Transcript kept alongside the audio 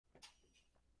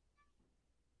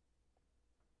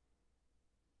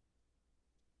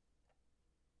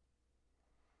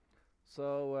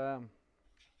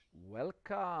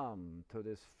Welcome to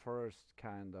this first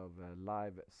kind of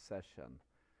live session.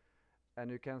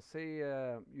 And you can see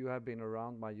you have been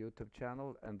around my YouTube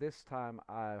channel, and this time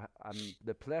I'm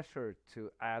the pleasure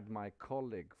to add my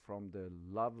colleague from the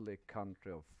lovely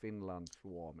country of Finland,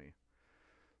 Suomi.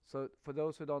 So for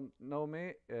those who don't know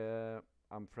me,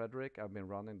 I'm Frederick. I've been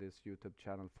running this YouTube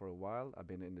channel for a while. I've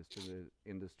been in this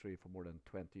industry for more than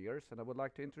 20 years, and I would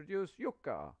like to introduce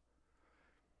Jukka.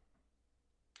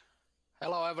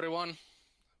 Hello everyone,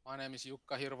 my name is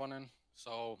Jukka Hirvonen.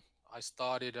 So I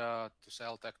started to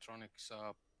sell Tektronix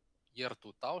year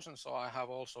 2000, so I have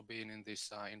also been in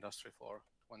this industry for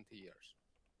 20 years.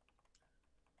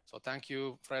 So thank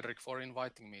you, Frederick, for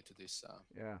inviting me to this.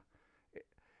 Yeah,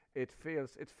 it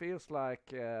feels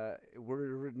like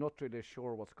we're not really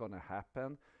sure what's going to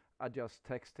happen. I just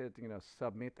texted,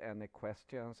 submit any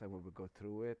questions, and we will go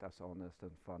through it as honest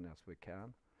and funny as we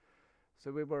can.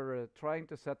 So we were trying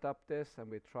to set up this, and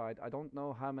we tried. I don't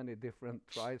know how many different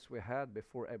tries we had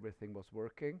before everything was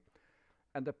working.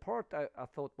 And the part I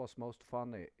thought was most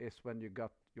funny is when you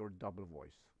got your double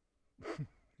voice.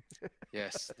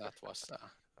 Yes, that was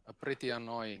pretty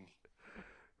annoying.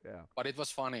 Yeah. But it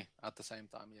was funny at the same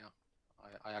time. Yeah,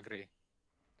 I agree.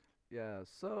 Yeah,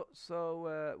 so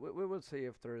we will see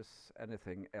if there's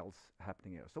anything else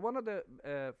happening here. So one of the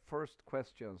first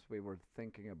questions we were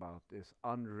thinking about is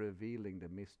unrevealing the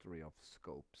mystery of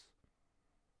scopes.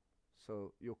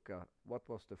 So Jukka, what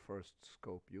was the first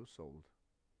scope you sold?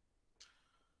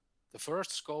 The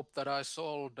first scope that I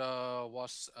sold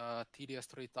was TDS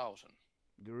 3000.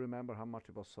 Do you remember how much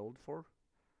it was sold for?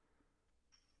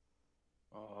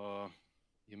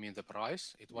 You mean the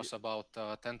price? It was about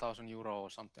 10,000 euro or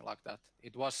something like that.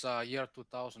 It was year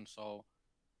 2000, so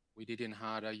we didn't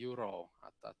have a euro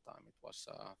at that time. It was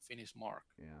Finnish mark.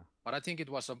 Yeah. But I think it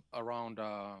was around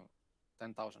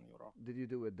 10,000 euro. Did you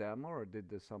do a demo, or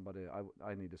did somebody,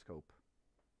 I need a scope?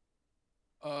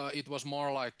 It was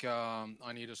more like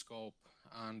I need a scope.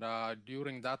 And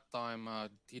during that time,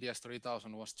 TDS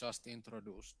 3000 was just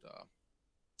introduced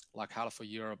like half a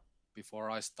year before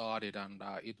I started, and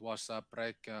it was a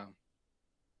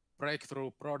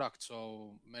breakthrough product,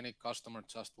 so many customers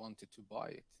just wanted to buy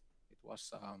it.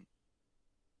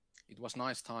 It was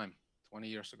nice time 20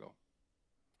 years ago.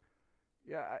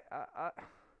 Yeah,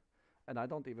 and I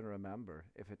don't even remember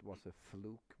if it was a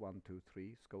fluke 1, 2,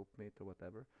 3 scope meet or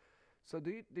whatever. So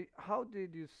how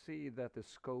did you see that the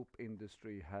scope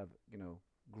industry have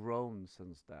grown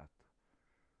since that?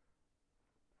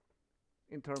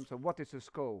 In terms of what is the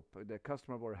scope, the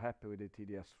customer were happy with the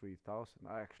TDS 3000.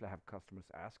 I actually have customers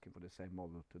asking for the same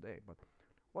model today, but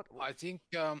what? I think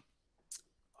at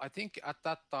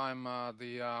that time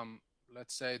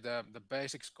let's say the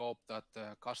basic scope that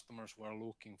customers were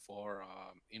looking for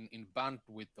in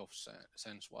bandwidth of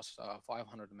sense was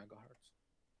 500 megahertz,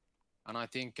 and I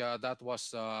think that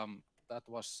was the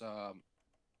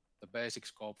basic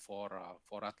scope for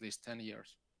at least 10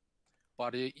 years.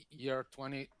 But year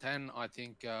 2010, I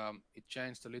think it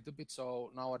changed a little bit. So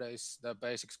nowadays the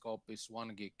basic scope is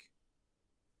 1 gig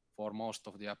for most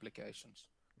of the applications.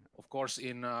 Yeah. Of course,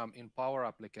 in power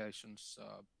applications,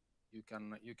 you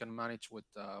can manage with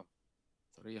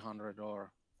 300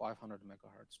 or 500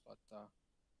 megahertz, but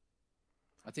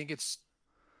I think it's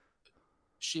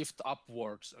shift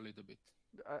upwards a little bit.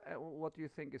 What do you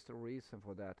think is the reason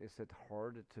for that? Is it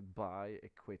hard to buy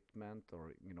equipment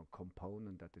or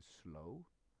component that is slow?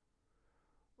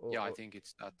 Yeah, I think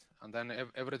it's that, and then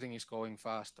everything is going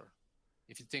faster.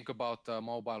 If you think about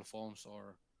mobile phones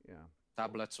or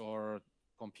tablets or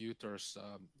computers,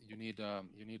 you need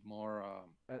more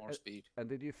speed. And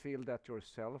did you feel that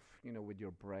yourself? With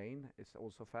your brain, it's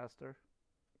also faster.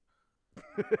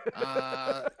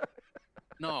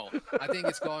 No, I think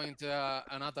it's going to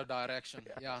another direction.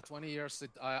 Yeah, 20 years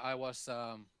I was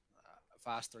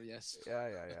faster, yes.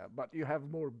 Yeah. But you have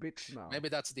more bits now. Maybe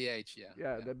that's the age, yeah.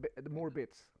 Yeah, the more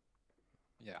bits.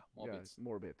 Yeah, more bits.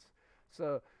 More bits.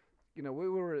 So, we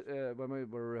were when we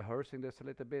were rehearsing this a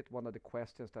little bit, one of the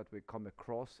questions that we come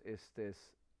across is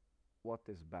this: what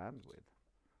is bandwidth?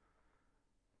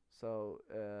 So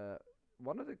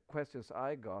one of the questions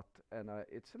I got, and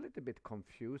it's a little bit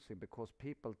confusing because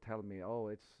people tell me, "Oh,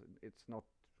 it's not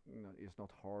it's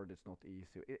not hard, it's not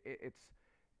easy.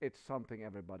 It's something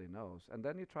everybody knows." And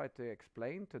then you try to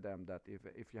explain to them that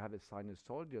if you have a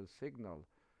sinusoidal signal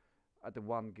at the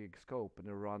 1 gig scope and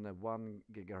you run a 1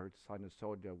 gigahertz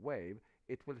sinusoidal wave,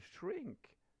 it will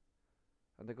shrink.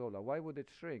 And they go, "Why would it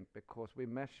shrink?" Because we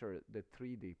measure the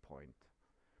 3D point.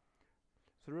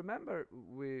 So remember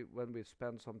when we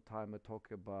spent some time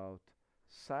talking about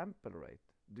sample rate,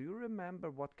 Do you remember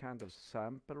what kind of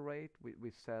sample rate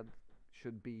we said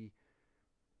should be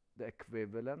the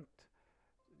equivalent?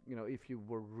 You know, if you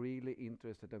were really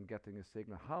interested in getting a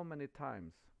signal, how many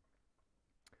times?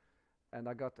 And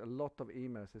I got a lot of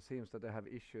emails. It seems that they have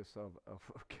issues of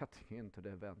getting into the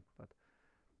event, but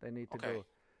they need to Okay. go.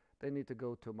 They need to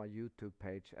go to my YouTube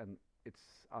page, and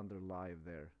it's under live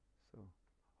there. So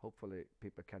hopefully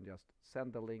people can just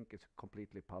send the link. It's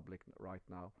completely public right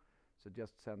now, so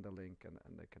just send the link and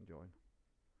they can join.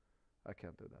 I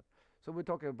can't do that. So we're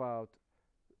talking about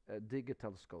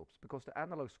digital scopes because the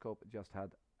analog scope just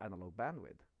had analog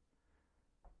bandwidth,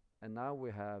 and now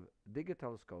we have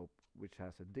digital scope which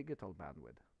has a digital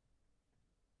bandwidth.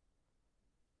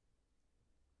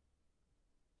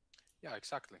 Yeah,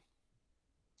 exactly.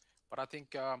 But I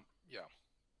think, yeah,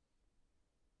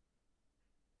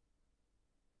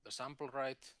 the sample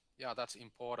rate, yeah, that's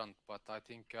important. But I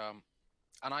think,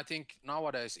 and I think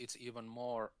nowadays it's even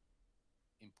more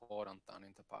important than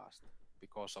in the past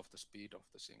because of the speed of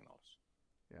the signals.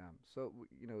 Yeah. So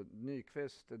you know,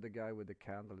 Nyquist, the guy with the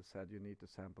candle, said you need to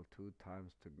sample 2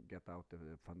 times to get out the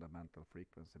fundamental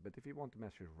frequency. But if you want to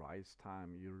measure rise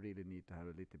time, you really need to have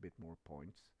a little bit more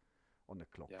points on the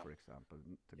clock, Yeah, for example,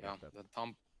 to yeah. get that.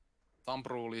 The thumb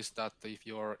rule is that if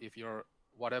your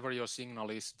whatever your signal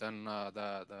is, then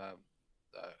the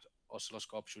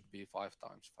oscilloscope should be 5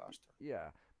 times faster.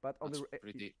 Yeah, but on That's the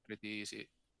pretty easy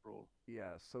rule.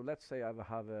 yeah. So let's say I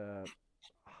have a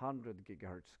 100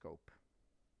 gigahertz scope.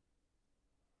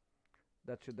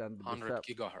 That should then be 100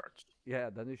 gigahertz. yeah.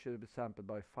 Then it should be sampled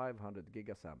by 500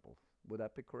 gigasamples. Would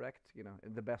that be correct? You know,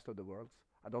 in the best of the worlds.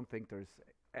 I don't think there's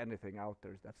anything out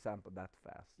there that sampled that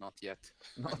fast. Not yet.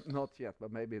 Not yet,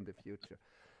 but maybe in the future.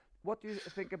 What do you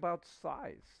think about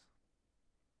size?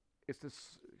 Is the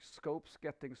scopes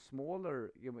getting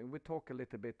smaller? You mean we talk a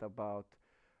little bit about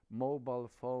mobile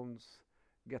phones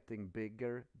getting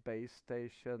bigger, base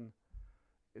station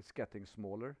is getting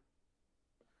smaller.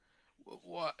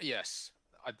 Well, yes,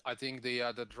 I think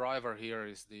the driver here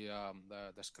is the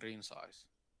screen size,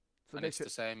 So and they it's the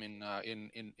should, same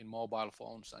in mobile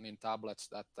phones and in tablets.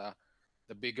 That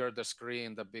the bigger the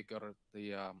screen, the bigger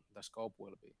the scope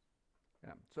will be.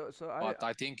 yeah. So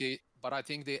But I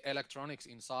think the electronics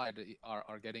inside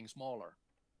are getting smaller.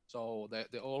 So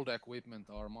the old equipment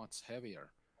are much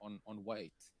heavier on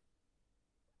weight.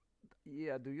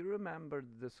 yeah. Do you remember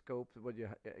the scope when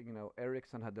you know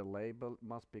Ericsson had the label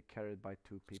must be carried by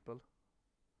 2 people?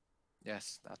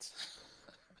 Yes, that's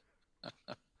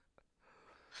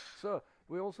So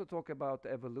we also talk about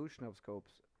the evolution of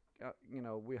scopes. You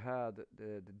know, we had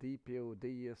the DPO,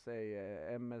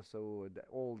 DSA, MSO,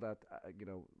 all that, you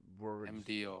know, words.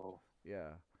 MDO,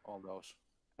 Yeah. all those.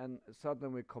 And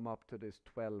suddenly we come up to this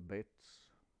 12 bits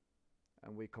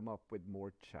and we come up with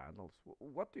more channels.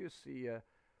 What do you see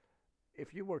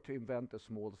if you were to invent a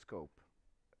small scope,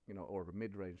 you know, or a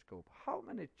mid-range scope, how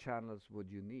many channels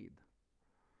would you need?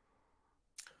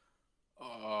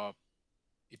 Uh,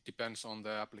 it depends on the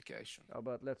application.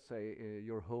 But let's say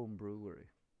your home brewery.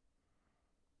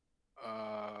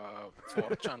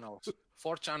 4 channels.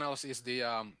 4 channels is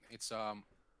it's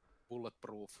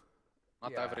bulletproof.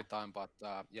 Not Yeah. every time, but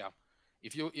yeah.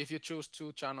 If you choose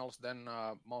 2 channels, then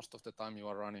most of the time you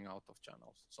are running out of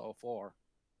channels. So 4.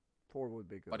 4 would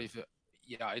be good. But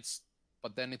yeah,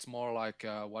 but then it's more like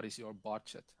what is your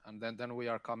budget? And then we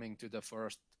are coming to the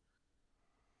first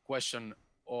question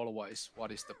always: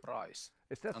 what is the price?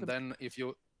 Is that And then if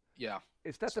you, yeah.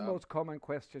 Is that the So most common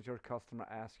question your customer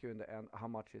asks you in the end? How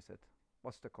much is it?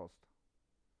 What's the cost?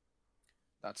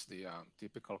 that's the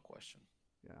typical question.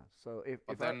 Yeah. So if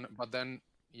But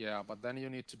then you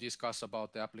need to discuss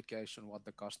about the application, what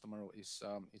the customer is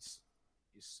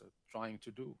trying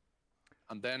to do,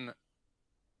 and then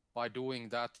by doing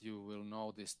that, you will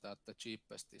notice that the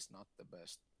cheapest is not the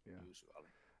best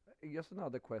usually. Just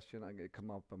another question I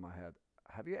come up in my head.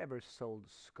 Have you ever sold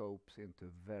scopes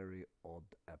into very odd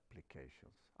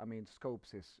applications? I mean,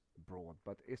 scopes is broad,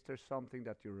 but is there something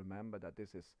that you remember that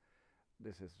this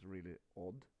is really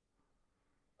odd?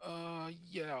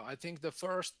 Yeah, I think the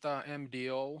first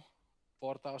MDO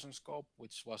 4000 scope,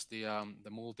 which was the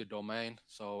multi-domain,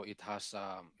 so it has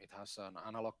an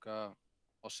analog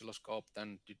oscilloscope,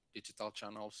 then digital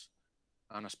channels,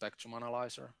 and a spectrum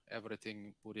analyzer.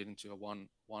 Everything put it into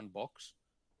one box,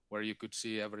 where you could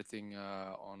see everything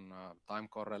on time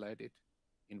correlated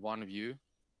in one view.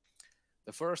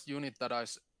 The first unit that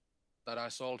I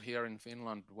sold here in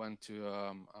Finland went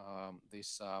to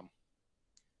this.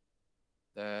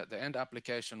 The end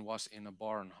application was in a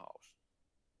barn house.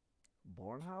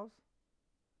 Barn house?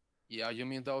 Yeah, you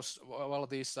mean those? Well,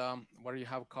 these where you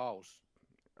have cows.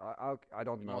 I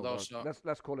don't You know. know those.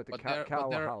 Let's call it a But cow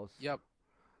they're house. yeah,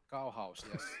 cow house.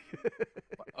 Yes,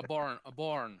 a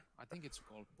barn. I think it's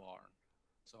called barn.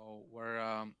 So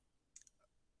where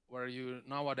you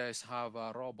nowadays have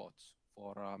robots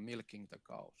for milking the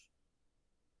cows,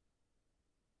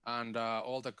 and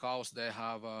all the cows they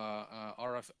have a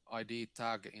RFID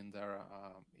tag in their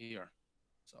ear.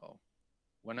 So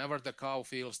whenever the cow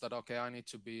feels that okay, I need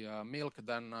to be milked,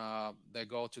 then they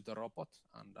go to the robot,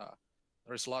 and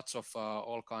there's lots of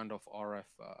all kind of RF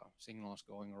signals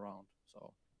going around.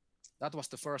 So that was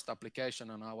the first application,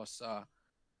 and I was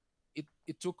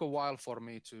it took a while for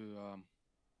me to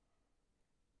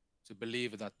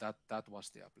believe that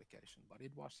was the application, but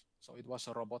it was. So it was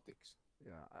a robotics.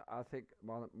 Yeah, I think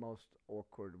one most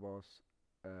awkward was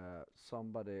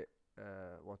somebody,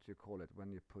 what you call it,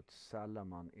 when you put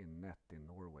salmon in net in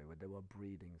Norway, where they were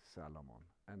breeding salmon,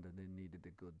 and then they needed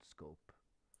a good scope.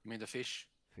 You mean the fish?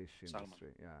 Fish Salmon.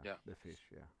 industry, Yeah. the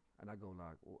fish, yeah. And I go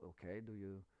like, okay, do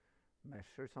you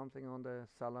measure something on the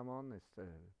salmon? Is the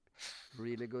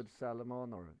really good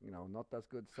salmon, or not as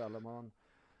good salmon?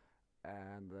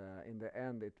 And in the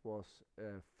end, it was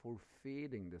for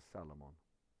feeding the salmon.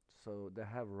 So they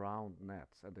have round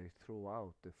nets and they throw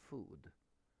out the food.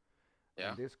 Yeah.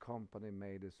 And this company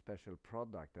made a special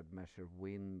product that measure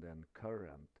wind and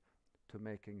current to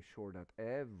making sure that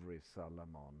every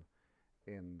salmon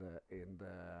in the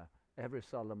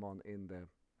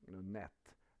net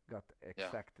got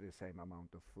exactly the same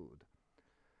amount of food.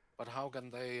 But how can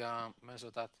they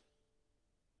measure that?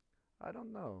 I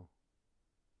don't know.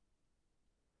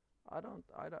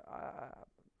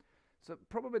 So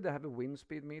probably they have a wind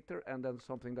speed meter and then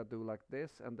something that do like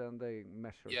this, and then they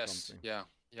measure something. Yeah.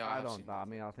 I don't know. I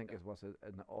mean, I think it was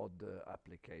an odd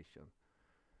application.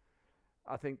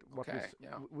 I think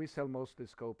we sell mostly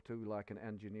scope to like an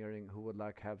engineering who would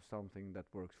like have something that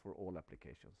works for all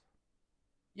applications.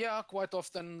 Yeah, quite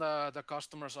often the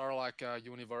customers are like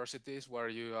universities where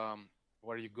you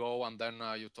go and then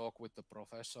you talk with the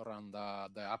professor, and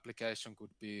the application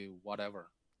could be whatever.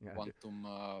 Yeah, quantum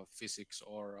physics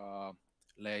or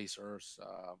lasers,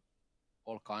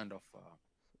 all kind of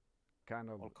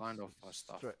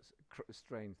stuff.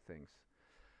 Strange things.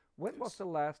 When was the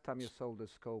last time you sold a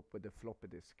scope with a floppy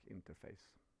disk interface?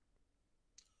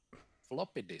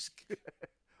 Floppy disk?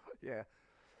 Yeah.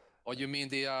 Or you mean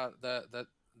the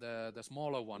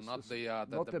smaller one, not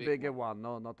the bigger one?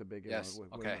 No, not the bigger one. Yes.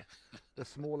 Okay. The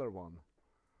smaller one.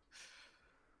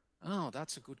 Oh,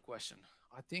 that's a good question.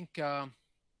 I think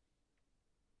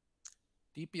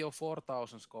TPO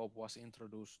 4000 scope was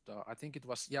introduced. I think it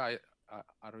was, I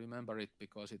remember it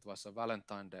because it was a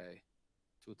Valentine Day,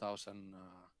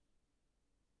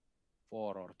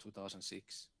 2004 or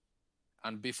 2006.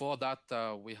 And before that,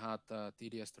 we had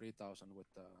TDS 3000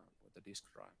 with the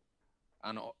disk drive,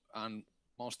 and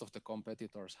most of the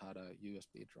competitors had a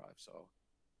USB drive. So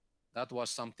that was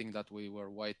something that we were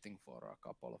waiting for a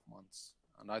couple of months.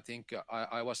 And I think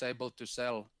I was able to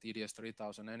sell TDS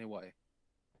 3000 anyway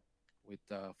with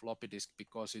floppy disk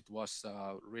because it was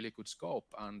a really good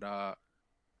scope, and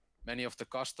many of the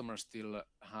customers still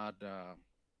had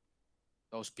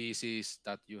those PCs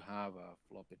that you have a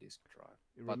floppy disk drive.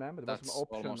 You remember there was an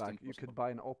option, like you could buy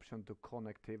an option to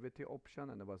connectivity option,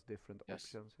 and there was different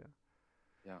options.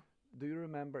 Yeah. Do you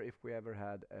remember if we ever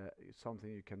had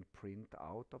something you can print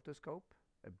out of the scope,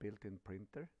 a built-in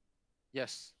printer?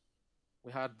 Yes,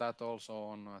 we had that also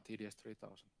on TDS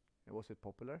 3000. And was it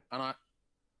popular? And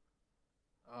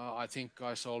I think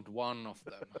I sold one of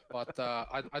them, but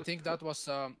I think that was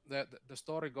the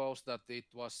story goes that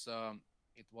it was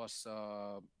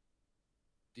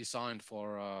designed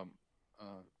for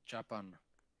Japan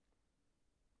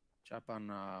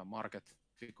market,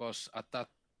 because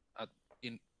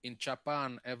in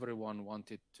Japan everyone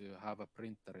wanted to have a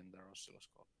printer in their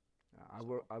oscilloscope.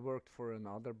 I worked for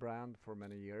another brand for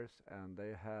many years, and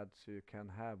they had, so you can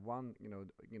have one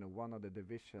one of the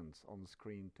divisions on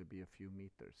screen to be a few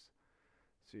meters.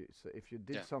 So if you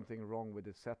did something wrong with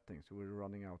the settings, we were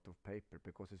running out of paper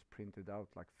because it's printed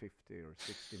out like 50 or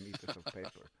 60 meters of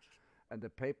paper, and the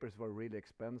papers were really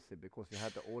expensive because you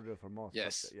had to order from us.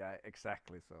 Yes. Yeah,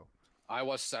 exactly. So I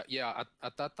was at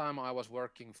that time I was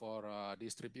working for a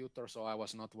distributor, so I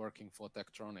was not working for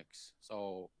Tektronix.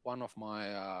 So one of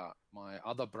my my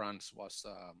other brands was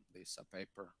this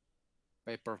paper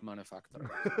manufacturer.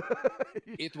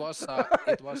 it was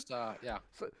yeah.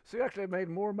 So you actually made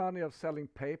more money of selling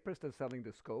papers than selling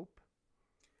the scope?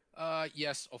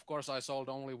 Yes, of course. I sold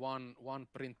only one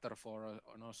printer for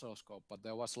an oscilloscope, but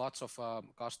there was lots of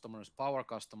customers, power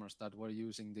customers, that were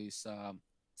using these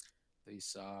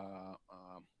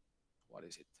what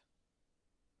is it?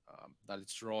 that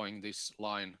it's drawing this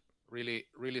line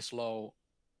really slow.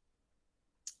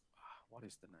 What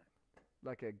is the name?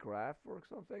 Like a graph or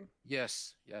something?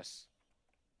 Yes.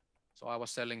 So I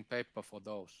was selling paper for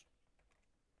those.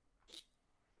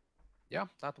 Yeah,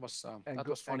 that was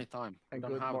funny time. We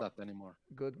don't have that anymore.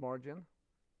 Good margin?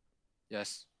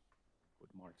 Yes, good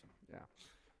margin. Yeah.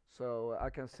 So I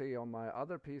can see on my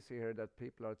other PC here that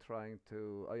people are trying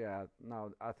to, oh yeah, now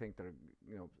I think they're,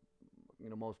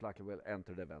 most likely will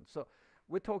enter the event. So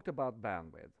we talked about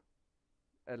bandwidth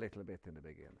a little bit in the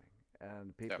beginning.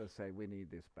 And people say, we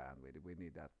need this bandwidth, we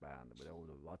need that bandwidth,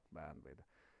 what bandwidth?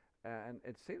 And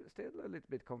it's still a little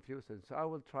bit confusing. So I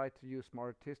will try to use my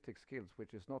artistic skills,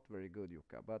 which is not very good,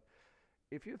 Jukka. But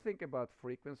if you think about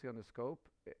frequency on the scope,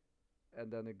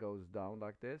 and then it goes down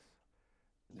like this,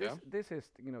 this is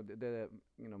the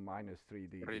minus 3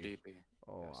 dB. 3 dB.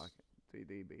 Oh, yes. 3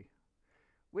 dB.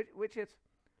 Which is,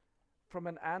 from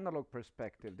an analog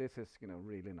perspective, this is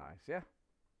really nice. Yeah.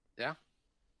 Yeah.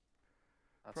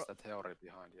 That's the theory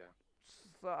behind. Yeah.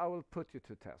 So I will put you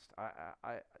to test.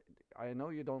 I know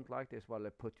you don't like this, well, I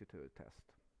put you to a test.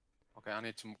 Okay, I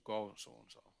need to go soon.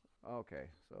 So. Okay,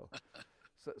 so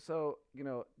so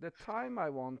the time I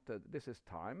wanted. This is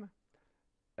time.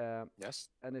 Yes.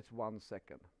 And it's 1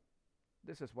 second.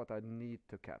 This is what I need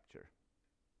to capture.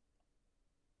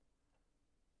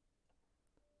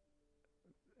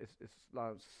 It's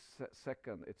like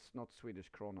second. It's not Swedish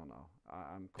krona now.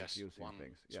 I'm confusing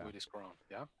things. Yeah. Swedish krona.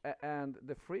 Yeah. And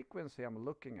the frequency I'm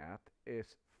looking at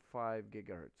is 5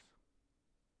 gigahertz.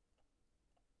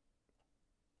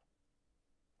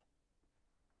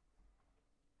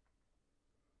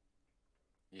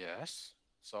 Yes.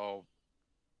 So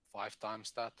 5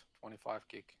 times that, 25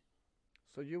 gig.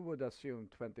 So you would assume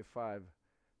 25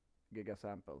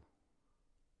 gigasample?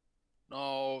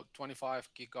 No, 25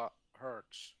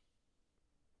 gigahertz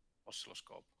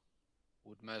oscilloscope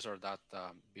would measure that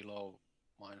below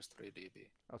minus 3 dB.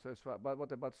 Oh, so it's but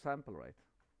what about sample rate?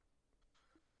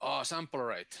 Sample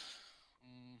rate.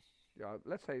 Yeah,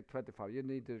 let's say 25. You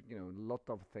need a lot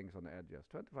of things on the edges.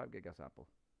 25 gigasample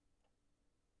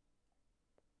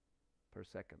per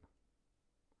second.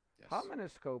 Yes. How many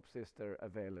scopes is there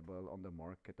available on the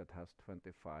market that has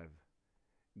 25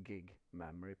 gig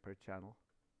memory per channel?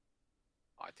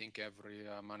 I think every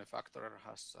manufacturer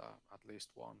has at least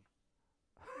one.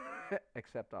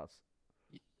 Except us.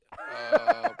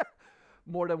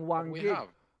 More than 1 gig.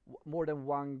 More than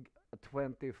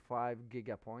 25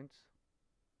 gigapoints.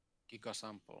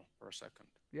 Gigasample per second.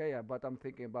 Yeah, but I'm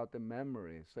thinking about the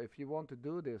memory. So if you want to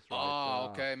do this right,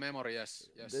 okay, memory, yes.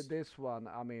 This one,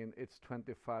 I mean, it's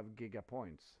 25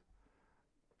 gigapoints.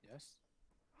 Yes.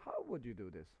 How would you do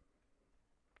this?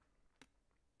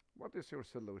 What is your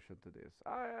solution to this?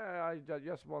 I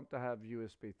just want to have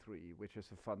USB 3, which is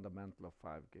a fundamental of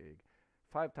 5 gig.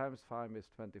 5 times 5 is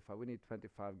 25. We need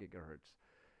 25 gigahertz.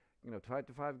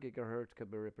 25 gigahertz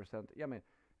could be represented. Yeah, I mean,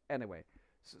 anyway.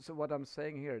 So what I'm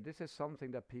saying here, this is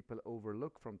something that people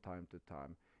overlook from time to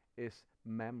time, is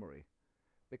memory.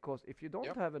 Because if you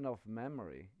don't have enough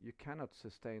memory, you cannot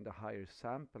sustain the higher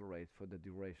sample rate for the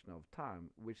duration of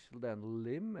time, which then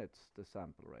limits the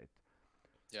sample rate.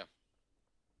 Yeah.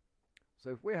 So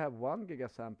if we have 1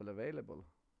 gigasample available,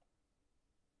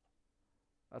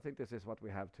 I think this is what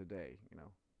we have today,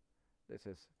 This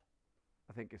is,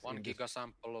 I think it's 1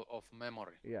 gigasample of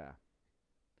memory. Yeah.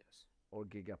 Yes. Or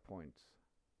gigapoints.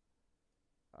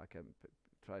 I can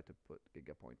try to put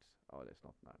gigapoints. Oh, that's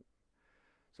not none.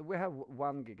 So we have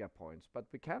 1 gigapoints, but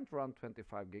we can't run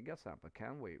 25 gigasample,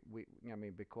 can we? I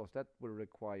mean, because that will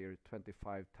require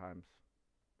 25 times.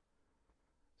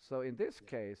 So in this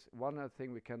case, one other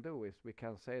thing we can do is we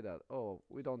can say that, oh,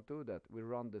 we don't do that. We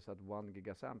run this at 1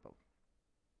 gigasample.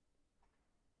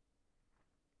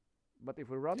 But if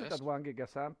we run it at 1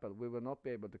 gigasample, we will not be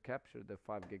able to capture the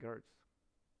 5 gigahertz.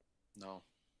 No.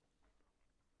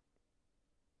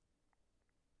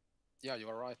 Yeah, you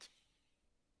are right.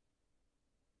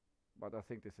 But I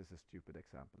think this is a stupid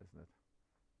example, isn't it?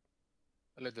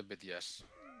 A little bit, yes.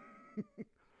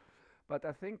 But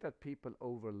I think that people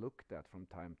overlook that from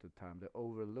time to time. They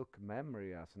overlook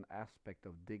memory as an aspect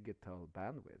of digital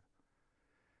bandwidth.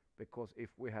 Because if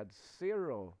we had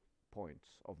 0 points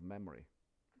of memory,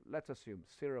 let's assume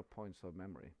 0 points of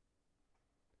memory,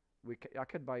 I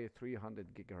could buy a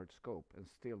 300 gigahertz scope and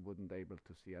still wouldn't be able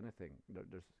to see anything.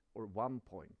 Or 1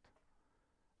 point.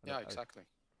 Yeah, exactly.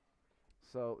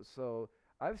 So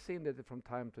I've seen that from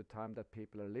time to time that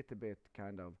people are a little bit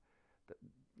kind of,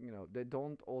 they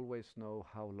don't always know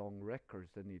how long records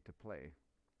they need to play.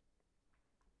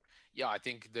 Yeah, I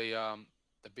think the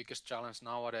biggest challenge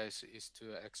nowadays is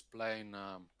to explain,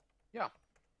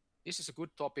 this is a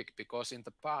good topic because in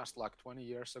the past, like 20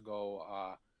 years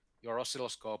ago, your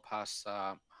oscilloscope has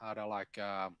had a, like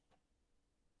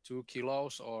 2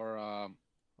 kilos or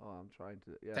Oh, I'm trying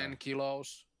to, yeah. 10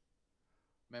 kilos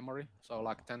memory, so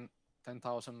like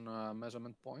 10,000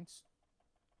 measurement points.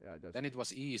 Yeah, then it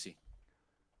was easy,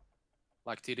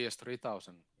 like TDS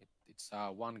 3000. It's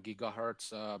 1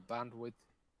 gigahertz bandwidth,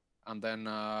 and then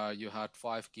you had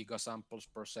 5 gigasamples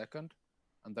per second,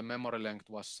 and the memory length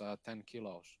was 10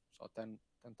 kilos, so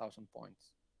 10,000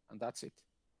 points, and that's it.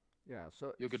 Yeah,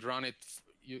 so you could run it.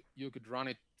 You could run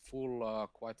it full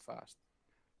quite fast.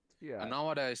 yeah. And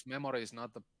nowadays, memory is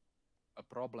not a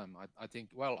problem. I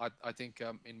think. Well, I think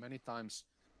in many times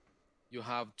you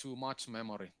have too much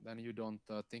memory, then you don't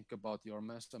think about your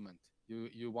measurement.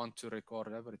 You want to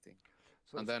record everything,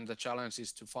 So and then the challenge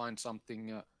is to find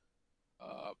something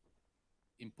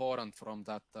important from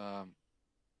that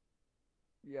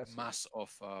yes, mass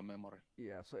of memory.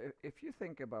 yeah. So if you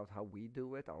think about how we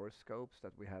do it, our scopes,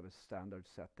 that we have a standard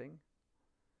setting.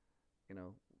 You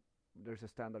know, there's a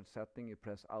standard setting. You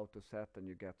press auto set, and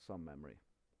you get some memory.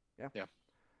 Yeah. Yeah.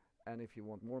 And if you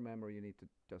want more memory, you need to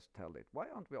just tell it. Why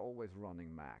aren't we always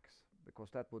running max? Because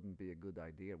that wouldn't be a good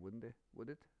idea, wouldn't it? Would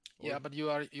it? Or Yeah, but you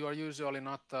are usually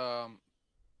not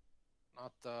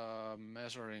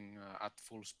measuring at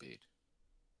full speed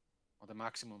or the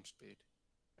maximum speed.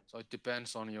 So it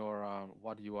depends on your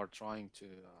what you are trying to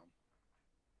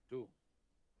do.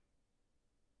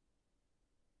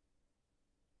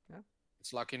 Yeah.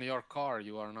 It's like in your car,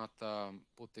 you are not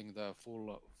putting the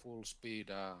full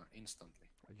speed instantly.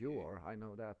 You are, I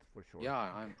know that for sure.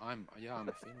 Yeah, I'm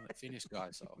a Finnish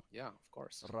guy, so yeah, of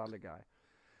course. Rally guy.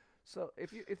 So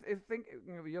if you think,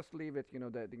 we just leave it,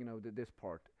 this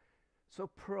part. So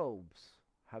probes,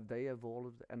 have they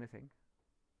evolved anything?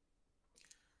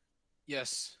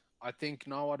 Yes, I think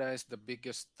nowadays the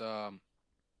biggest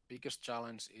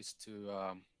challenge is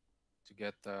to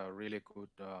get a really good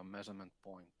measurement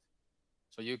point.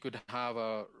 So you could have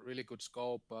a really good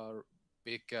scope,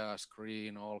 big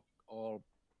screen, all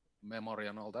memory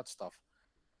and all that stuff,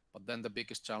 but then the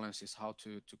biggest challenge is how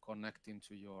to connect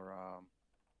into your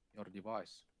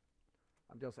device.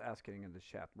 I'm just asking in the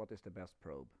chat, what is the best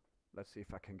probe? Let's see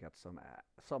if I can get some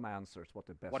answers. What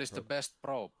the best? What is the best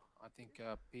probe? I think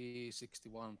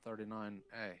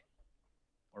P6139A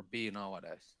or B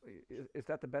nowadays. Is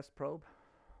that the best probe?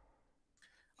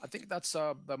 I think that's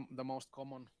the most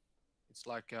common. It's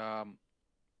like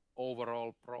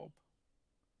overall probe,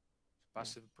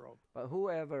 passive probe. But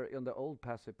whoever in the old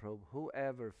passive probe,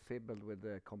 whoever fibbled with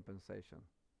the compensation?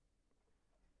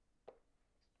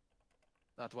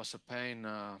 That was a pain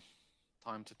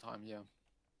time to time, yeah.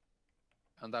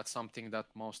 And that's something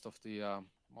that most of the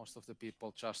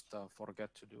people just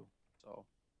forget to do. So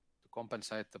to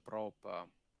compensate the probe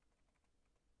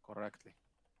correctly.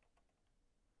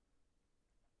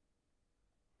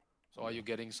 So are you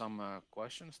getting some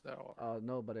questions there? Or?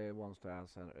 Nobody wants to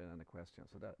answer any questions,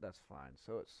 so that's fine.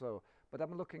 But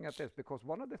I'm looking at this because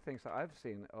one of the things that I've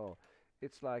seen,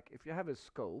 it's like if you have a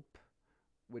scope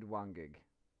with 1 gig,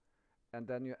 and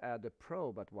then you add a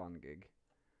probe at 1 gig,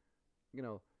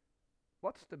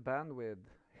 what's the bandwidth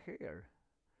here?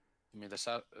 You mean the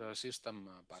system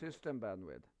bandwidth? System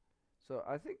bandwidth. So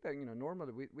I think that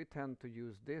normally we tend to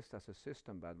use this as a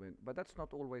system bandwidth, but that's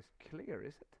not always clear,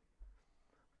 is it?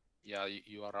 Yeah,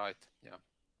 you are right. Yeah.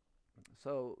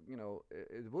 So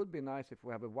it would be nice if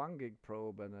we have a 1 gig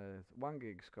probe and a 1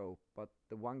 gig scope, but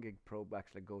the 1 gig probe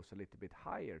actually goes a little bit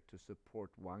higher to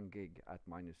support 1 gig at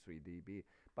 -3 dB.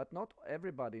 But not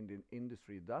everybody in the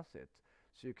industry does it,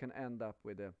 so you can end up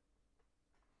with a.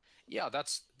 Yeah,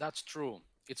 that's true.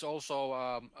 It's also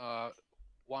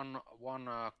one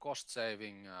cost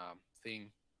saving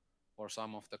thing for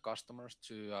some of the customers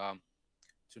to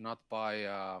not buy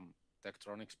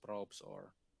Tektronix probes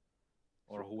or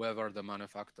whoever the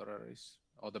manufacturer is,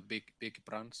 or the big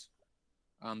brands,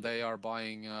 and they are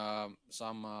buying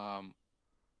some.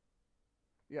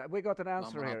 Yeah, we got an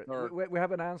answer here. We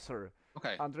have an answer.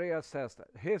 Okay. Andreas says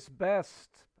that his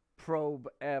best probe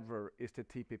ever is the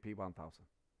TPP 1000.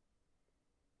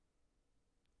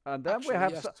 And then actually, we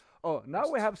have yes. now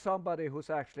we have somebody who's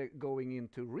actually going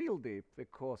into real deep,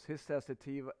 because he says the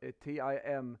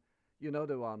TIM,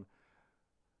 the one.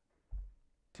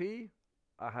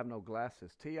 I have no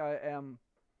glasses. TIM.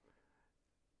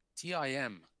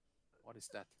 TIM. What is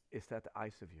that? Is that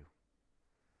isoVu?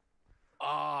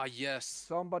 Ah, yes.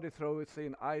 Somebody throws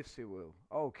in isoVu.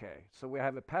 Okay, so we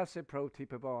have a passive probe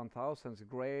TPP 1000. It's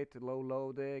great, low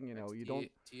loading. You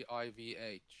don't.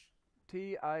 TIVH.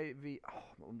 TIV.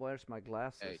 Oh, where's my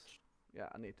glasses? H. Yeah,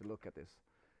 I need to look at this.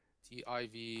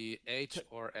 TIVH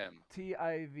or M?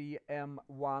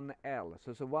 TIVM1L.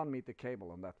 So it's a 1 meter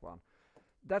cable on that one.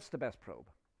 That's the best probe.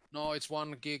 No, it's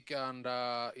 1 gig and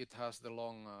it has the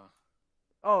long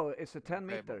Oh, it's a 10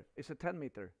 cable. meter. It's a 10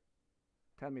 meter.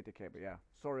 10 meter cable, yeah.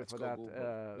 Sorry Let's for go that.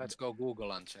 Google. Let's go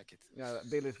Google and check it. Yeah,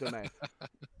 Billy's domain.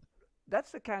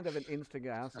 That's a kind of an interesting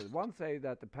answer. One say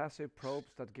that the passive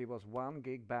probes that give us 1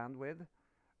 gig bandwidth,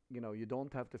 you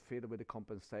don't have to fiddle with the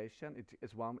compensation.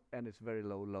 It's one and it's very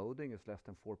low loading. It's less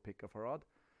than 4 picofarad.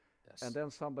 Yes. And then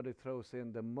somebody throws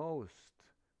in the most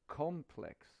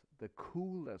complex, the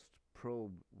coolest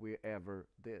probe we ever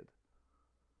did.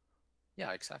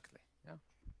 Yeah, exactly. Yeah.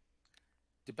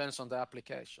 Depends on the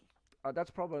application.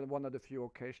 That's probably one of the few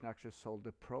occasions I actually sold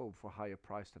the probe for higher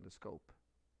price than the scope.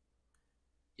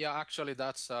 Yeah, actually,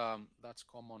 that's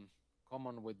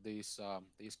common with these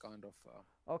kind of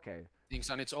Okay. things,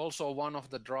 and it's also one of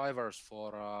the drivers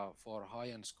for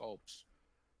high-end scopes.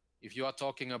 If you are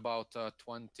talking about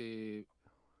 20,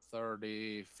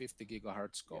 30, 50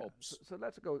 gigahertz scopes. Yeah. So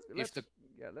let's go.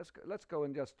 Let's go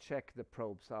and just check the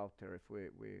probes out here if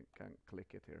we can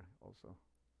click it here also.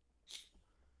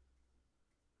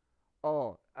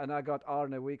 Oh, and I got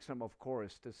Arne Wikström, of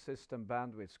course, the system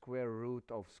bandwidth, square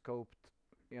root of scope,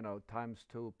 times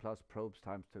 2 plus probes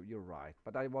times 2. You're right,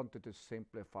 but I wanted to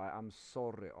simplify. I'm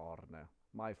sorry, Arne.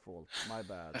 My fault. My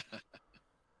bad.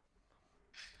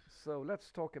 So let's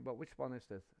talk about which one is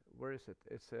this? Where is it?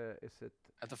 Is it?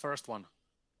 At the first one.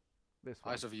 This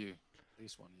one. isoVu.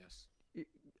 This one, yes.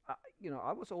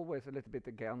 I was always a little bit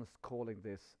against calling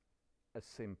this a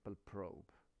simple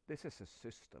probe. This is a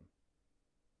system.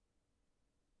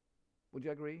 Would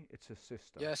you agree? It's a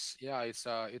system. Yes, yeah, it's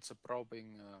a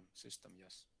probing system,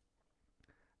 yes.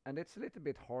 And it's a little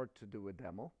bit hard to do a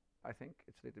demo. I think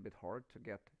it's a little bit hard to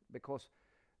get, because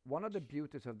one of the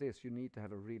beauties of this, you need to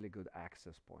have a really good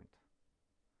access point.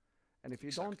 And if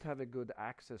you don't have a good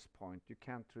access point, you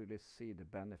can't really see the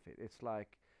benefit. It's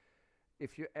like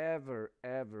if you ever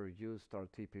used our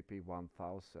TPP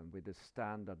 1000 with the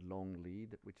standard long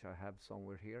lead, which I have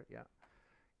somewhere here, yeah,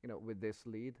 with this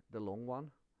lead, the long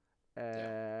one.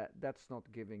 That's not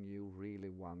giving you really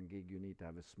 1 gig. You need to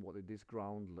have a small, this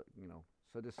ground,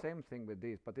 So the same thing with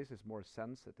this, but this is more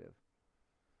sensitive.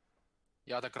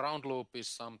 Yeah, the ground loop is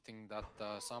something that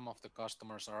some of the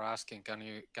customers are asking.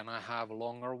 Can I have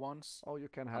longer ones? Oh, you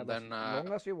can have as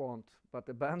long as you want, but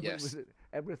the bandwidth,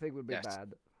 everything will be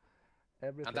bad.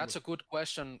 Everything. And that's a good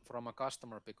question from a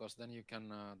customer, because then you can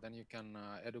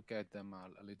educate them a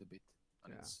little bit,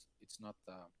 and it's not.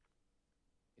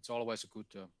 It's always a good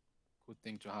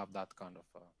thing to have that kind of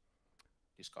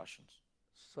discussions.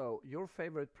 So your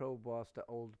favorite probe was the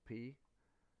old P?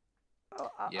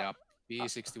 Yeah,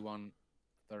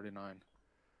 P6139.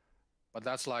 But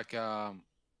that's like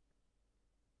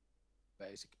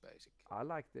basic. I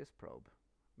like this probe.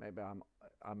 Maybe I'm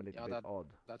a little bit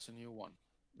odd. That's a new one.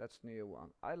 That's a new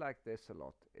one. I like this a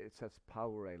lot. It says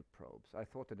power rail probes. I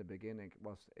thought in the beginning it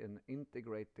was an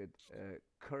integrated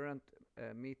current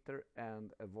meter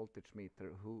and a voltage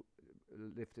meter who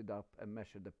lifted up and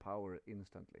measured the power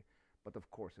instantly. But of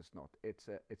course it's not. It's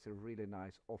a really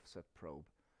nice offset probe.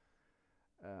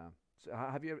 So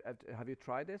have you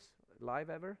tried this live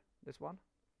ever? This one?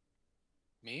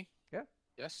 Me? Yeah.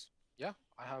 Yes. Yeah.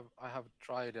 I have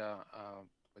tried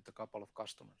with a couple of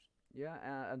customers. Yeah,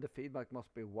 and the feedback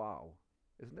must be wow,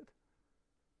 isn't it?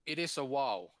 It is a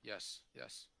wow. Yes,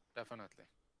 definitely.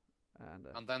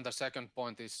 And then the second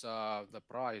point is the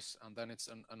price, and then it's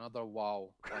another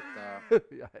wow. But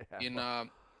in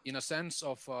a sense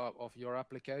of your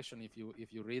application, if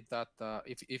you read that,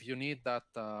 if you need that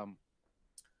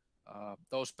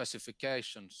those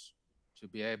specifications to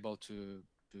be able to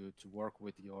work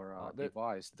with your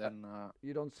device, then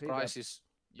you don't see price is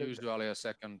usually a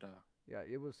second. Yeah,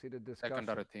 you will see the discussion.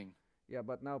 Secondary thing. Yeah,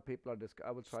 but now people are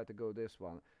I will try to go this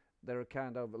one. They're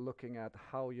kind of looking at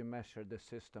how you measure the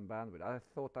system bandwidth. I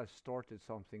thought I started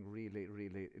something really,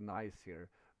 really nice here,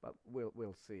 but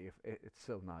we'll see if it's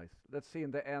so nice. Let's see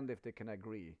in the end if they can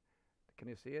agree. Can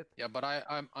you see it? Yeah, but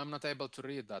I'm not able to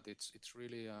read that. It's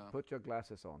really. Put your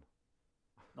glasses on.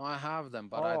 No, I have them,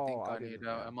 but I think I need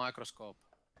a microscope.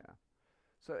 Yeah.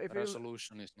 So if the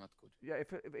resolution is not good. Yeah,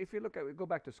 if you look at, go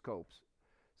back to scopes.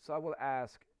 So I will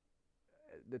ask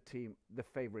the team the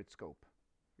favorite scope,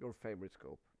 your favorite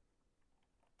scope.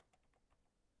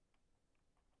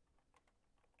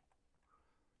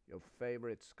 Your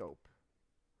favorite scope.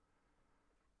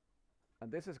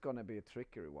 And this is going to be a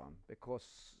trickier one,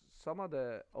 because some of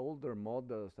the older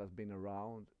models that's been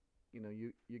around,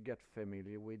 you get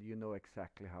familiar with, you know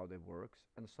exactly how they works,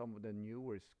 and some of the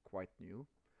newer is quite new.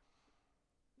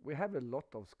 We have a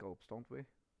lot of scopes, don't we?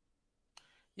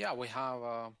 Yeah, we have.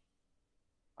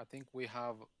 I think we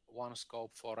have one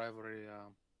scope for every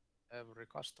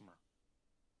customer.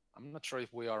 I'm not sure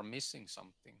if we are missing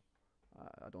something.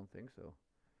 I don't think so.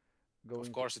 Of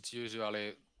Going course, it's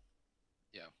usually,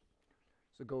 yeah.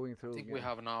 so going I through, think you we know,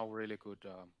 have now really good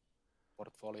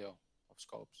portfolio of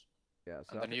scopes, yeah. and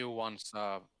So the new ones,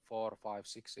 4, 5,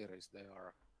 6 series, they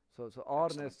are so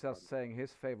Arne is excellent just product. saying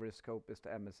his favorite scope is the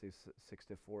MSC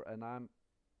 64, and I'm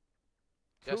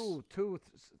Yes.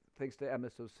 thinks the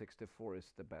MSO 64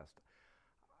 is the best.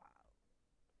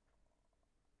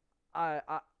 I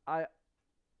I I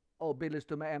oh, Billy's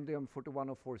to my MDM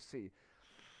 4104C.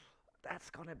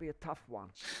 That's gonna be a tough one.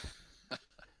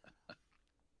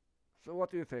 So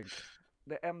what do you think?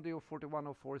 The MDO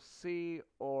 4104C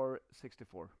or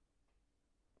 64?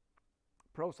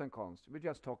 Pros and cons. We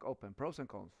just talk open. Pros and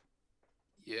cons.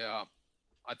 Yeah,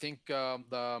 I think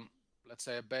let's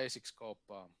say a basic scope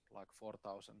like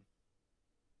 4000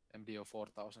 MDO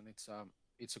 4000.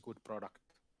 It's a good product.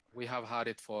 We have had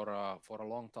it for a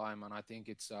long time, and I think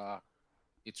it's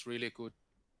really good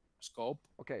scope.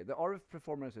 Okay, the RF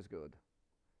performance is good.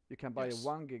 You can buy a Yes,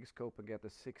 1 gig scope and get a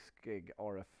 6 gig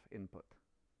RF input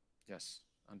yes,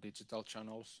 and digital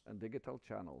channels. and digital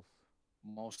channels.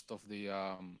 Most of the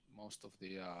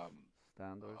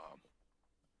Standard.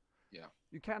 yeah,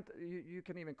 You can't. You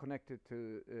can even connect it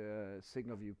to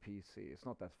SignalView PC. It's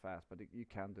not that fast, but you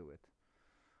can do it.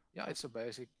 yeah, it's a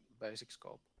basic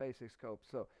scope. Basic scope.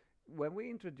 So when we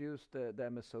introduced the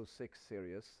MSO6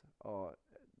 series, or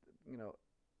you know,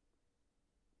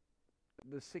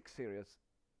 the 6 series,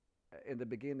 in the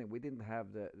beginning we didn't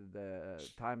have the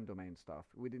time domain stuff.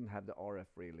 We didn't have the RF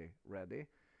really ready.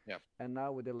 Yeah, And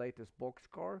now with the latest box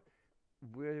car,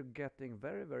 we're getting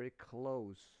very very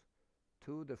close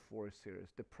to the 4 series.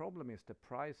 The problem is the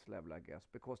price level, I guess,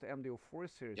 because the MDO 4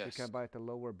 series you can yes, buy at a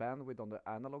lower bandwidth on the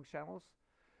analog channels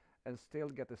and still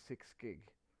get a 6 gig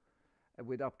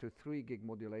with up to 3 gig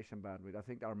modulation bandwidth. I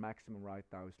think our maximum right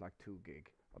now is like 2 gig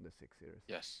on the 6 series.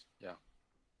 yes, yeah.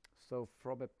 So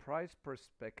from a price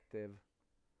perspective,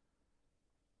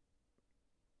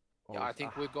 Yeah, I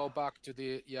think we go back to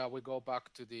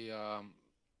the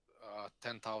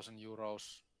 10,000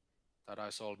 euros that I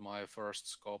sold my first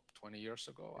scope 20 years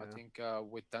ago. I yeah. think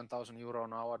with 10,000 euro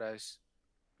nowadays,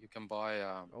 you can buy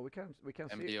Oh, we can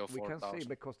see MDO we can see 4000.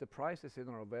 because the price is in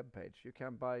our web page. You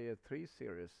can buy a 3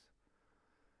 series,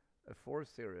 a 4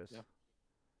 series. Yeah.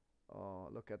 Oh,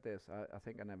 look at this! I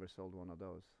think I never sold one of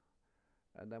those.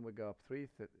 And then we go up three.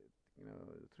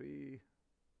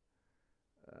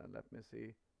 Let me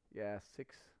see. Yeah,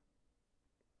 6.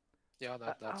 Yeah,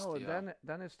 that's Oh, the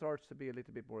then it starts to be a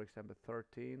little bit more expensive.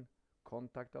 13.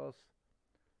 Contact us.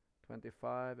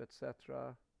 25,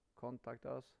 etc. Contact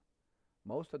us.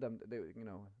 Most of them,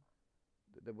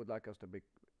 they would like us to be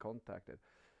contacted.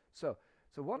 So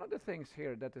one of the things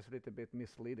here that is a little bit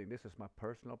misleading. This is my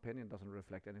personal opinion, doesn't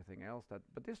reflect anything else.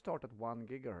 But this started at 1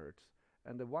 gigahertz,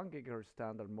 and the 1 gigahertz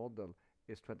standard model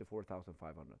is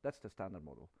 24,500. That's the standard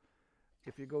model.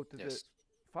 If you go to the yes.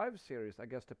 5 series, I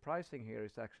guess the pricing here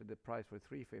is actually the price for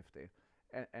 350,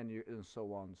 and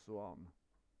so on, so on.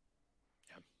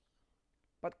 Yeah.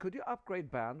 But could you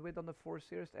upgrade bandwidth on the 4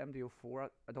 series, MDO4?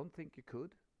 I don't think you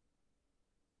could.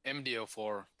 MDO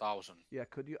 4000. Yeah,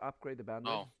 could you upgrade the bandwidth?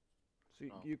 No, So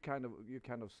no. you kind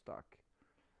of stuck.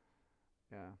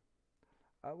 Yeah.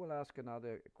 I will ask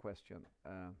another question.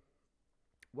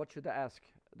 What should I ask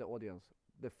the audience?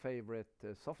 The favorite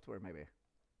software, maybe?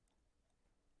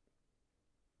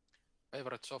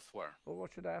 Favorite software? Or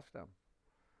what should I ask them?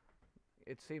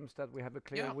 It seems that we have a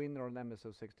clear Yeah. winner on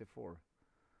MSO64.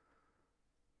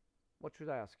 What should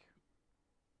I ask?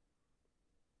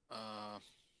 Uh,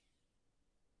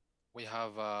 we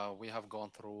have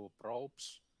gone through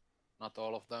probes, not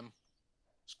all of them.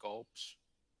 Scopes,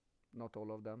 Not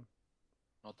all of them.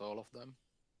 not all of them.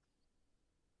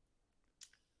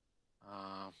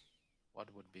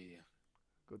 What would be?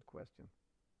 Good question.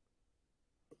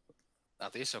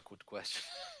 That is a good question.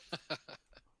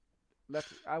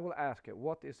 I will ask it.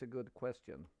 What is a good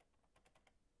question?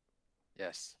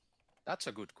 Yes, that's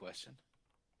a good question.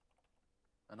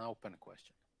 An open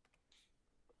question.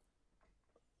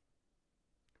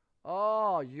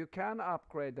 Oh, you can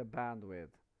upgrade the bandwidth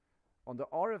on the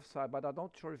RF side, but I'm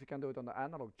not sure if you can do it on the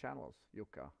analog channels,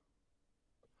 Jukka.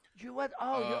 You went.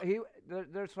 Oh,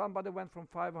 there's somebody went from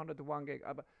 500 to 1 gig.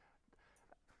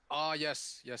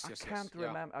 Yes. I can't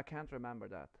remember. I can't remember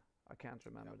that. I can't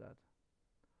remember that.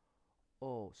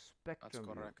 Oh, That's Spectrum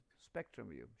View. correct. Spectrum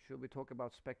View. Should we talk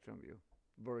about Spectrum View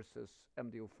versus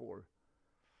MDO4?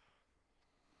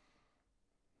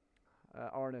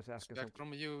 Arne is asking.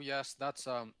 Spectrum View, yes, that's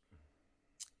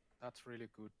that's really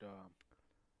good.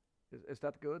 Is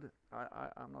that good?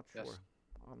 I'm not sure. Yes.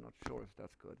 I'm not sure if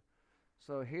that's good.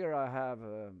 So here I have,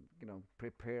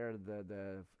 prepared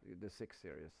the 6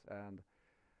 series, and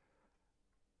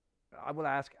I will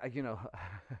ask,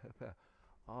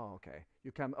 oh, okay.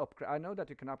 You can upgrade. I know that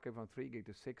you can upgrade from 3 gig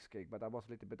to 6 gig, but I was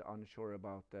a little bit unsure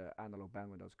about the analog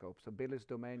bandwidth scope. So Billy's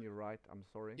domain, you're right. I'm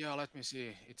sorry. Yeah, let me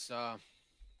see. It's I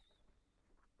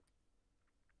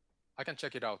can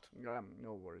check it out.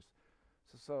 No worries.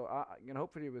 So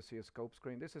hopefully you will see a scope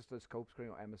screen. This is the scope screen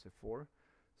of MSC4.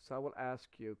 So I will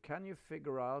ask you, can you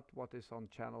figure out what is on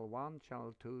channel 1,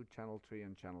 channel 2, channel 3,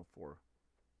 and channel 4?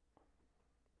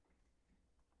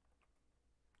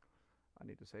 I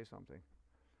need to say something.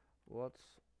 What's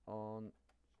on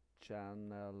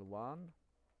channel 1?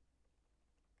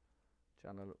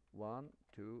 Channel 1,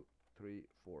 2, 3,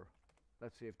 4.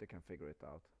 Let's see if they can figure it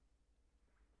out.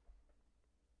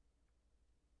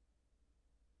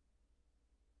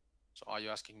 So are you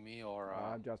asking me or?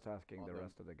 I'm just asking the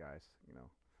rest of the guys,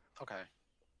 Okay.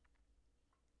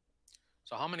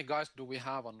 So how many guys do we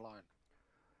have online?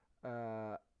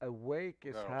 Awake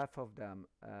is Girls. half of them.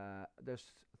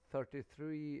 There's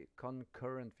 33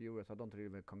 concurrent viewers. I don't really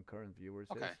know what concurrent viewers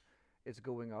Okay. is. It's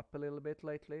going up a little bit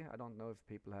lately. I don't know if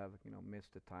people have,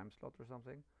 missed the time slot or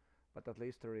something, but at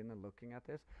least they're in and looking at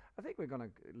this. I think we're gonna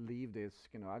leave this.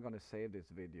 I'm gonna save this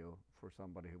video for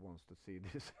somebody who wants to see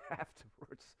this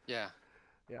afterwards. Yeah.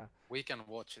 Yeah. We can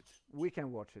watch it. We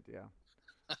can watch it. Yeah.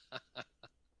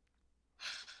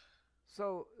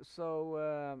 So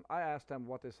I asked them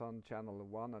what is on channel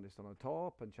 1 and it's on the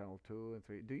top, and channel 2 and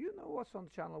 3. Do you know what's on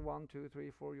channel 1, 2,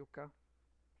 3, 4, Jukka?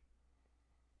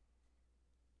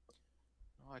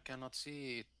 No, I cannot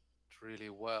see it really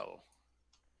well.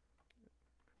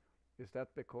 Is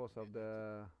that because of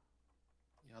the?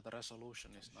 Yeah, the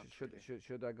resolution is not really.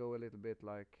 Should I go a little bit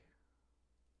like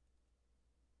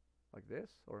this,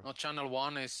 or? No, channel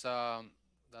 1 is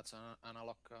that's an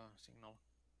analog signal.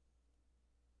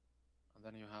 And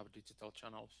then you have digital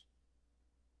channels.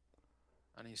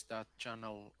 And is that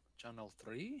channel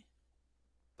 3?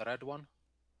 The red one?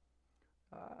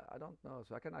 I don't know,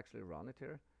 so I can actually run it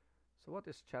here. So what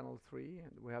is channel 3?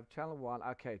 And we have channel 1.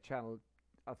 Okay,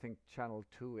 I think channel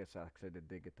 2 is actually the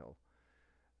digital.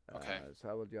 Okay. So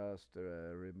I will just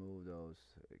remove those,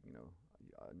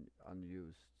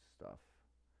 unused stuff.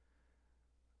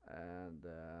 And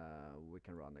we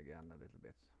can run again a little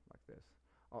bit like this.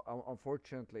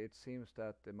 Unfortunately, it seems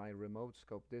that my remote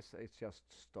scope, this is just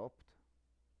stopped.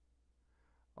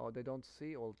 Oh, they don't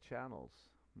see all channels.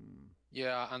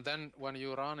 Yeah, and then when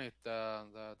you run it,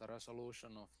 the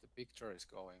resolution of the picture is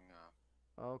going.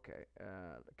 Okay,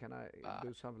 can I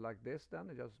do something like this then?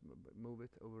 Just move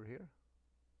it over here.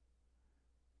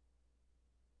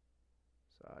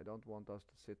 So I don't want us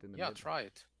to sit in the middle. Yeah, try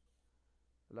it.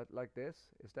 Like this?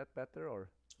 Is that better, or?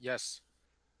 Yes.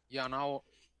 Yeah, now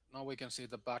we can see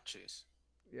the batches.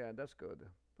 Yeah, that's good.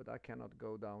 But I cannot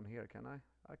go down here, can I?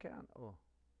 I can. Oh.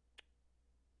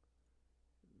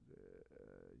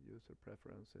 The user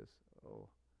preferences. Oh.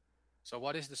 So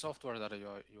what is the software that you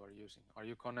are using? Are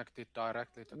you connected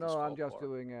directly to the No, scope? I'm just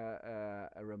doing a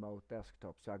remote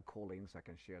desktop, so I call in so I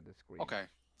can share the screen. Okay.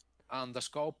 And the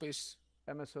scope is?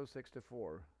 MSO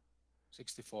 64.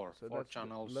 64, so 4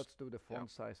 channels. Let's do the font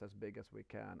size as big as we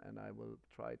can, and I will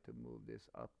try to move this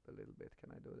up a little bit.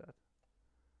 Can I do that?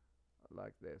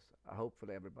 Like this.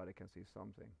 Hopefully everybody can see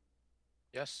something.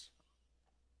 Yes.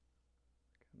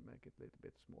 I can make it a little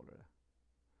bit smaller.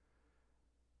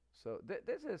 So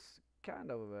this is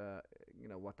kind of,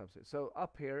 what I'm saying. So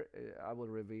up here, I will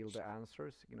reveal the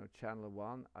answers. Channel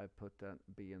 1, I put a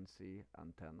BNC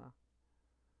antenna.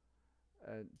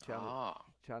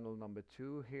 Channel number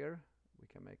 2 here, we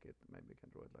can make it, maybe we can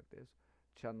draw it like this.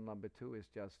 Channel number 2 is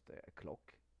just a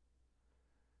clock.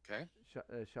 Okay.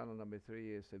 Channel number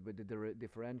 3 is with the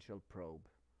differential probe.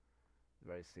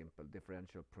 Very simple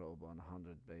differential probe on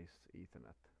 100 base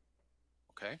Ethernet.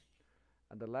 Okay.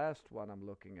 And the last one I'm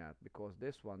looking at, because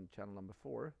this one, channel number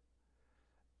 4,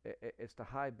 it's the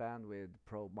high bandwidth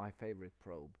probe, my favorite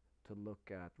probe, to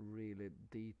look at really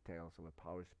details of a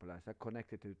power supply. I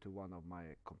connected it to one of my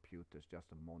computers,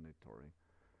 just a monitoring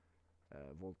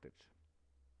voltage.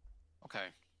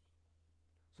 Okay.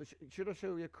 So should I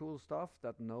show you cool stuff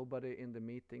that nobody in the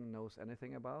meeting knows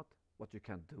anything about? What you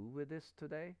can do with this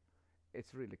today?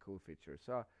 It's really cool feature.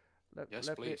 So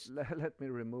let me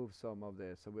remove some of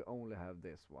this, so we only have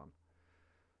this one.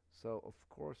 So of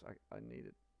course I need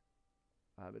it.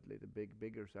 I have it a little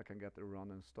bigger so I can get a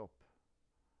run and stop.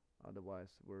 Otherwise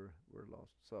we're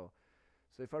lost. So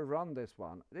So if I run this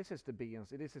one, this is the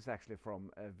BNC. This is actually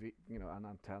from an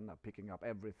antenna picking up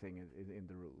everything in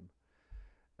the room.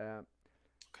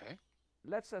 Okay.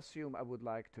 Let's assume I would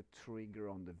like to trigger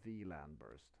on the VLAN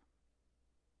burst.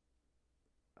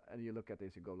 And you look at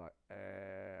this, you go like,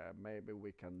 maybe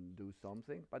we can do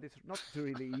something, but it's not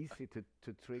really easy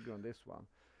to trigger on this one.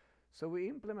 So we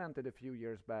implemented a few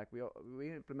years back,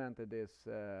 we implemented this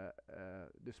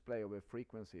display of a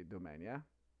frequency domain, yeah?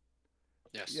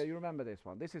 Yes. Yeah, you remember this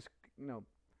one. This is,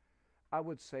 I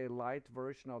would say light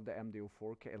version of the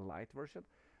MDO4K, a light version.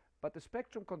 But the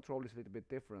spectrum control is a little bit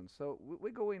different. So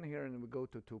we go in here and we go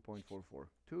to 2.44.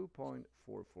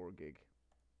 2.44 gig.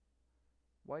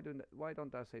 Why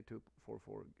don't I say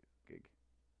 244 gig?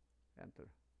 Enter.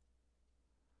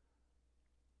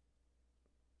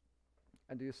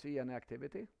 And do you see any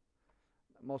activity?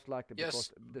 Most likely yes,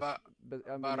 because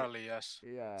barely, yes.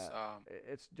 Yeah,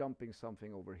 it's jumping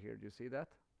something over here. Do you see that?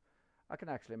 I can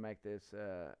actually make this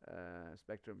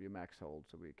spectrum view max hold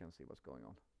so we can see what's going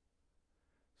on.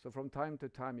 So from time to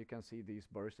time you can see these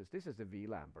bursts. This is the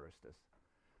VLAN bursts.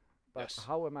 But yes.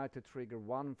 how am I to trigger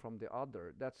one from the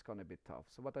other? That's going to be tough.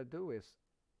 So what I do is,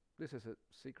 this is a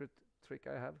secret trick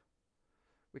I have.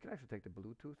 We can actually take the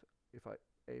Bluetooth if I'm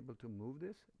able to move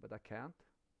this, but I can't.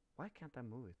 Why can't I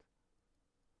move it?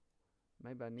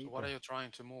 Maybe I need. So what are you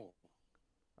trying to move?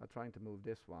 I'm trying to move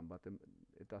this one, but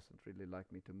it doesn't really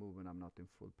like me to move when I'm not in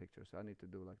full picture. So I need to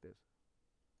do like this.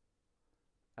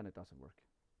 And it doesn't work.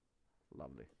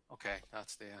 Lovely. Okay,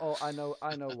 that's the... Oh, I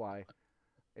know why.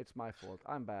 It's my fault.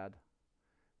 I'm bad.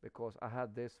 Because I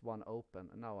had this one open,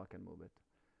 and now I can move it.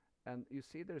 And you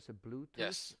see there's a Bluetooth.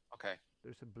 Yes, okay.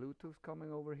 There's a Bluetooth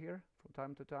coming over here from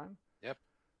time to time. Yep.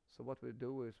 So what we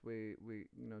do is we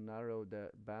narrow the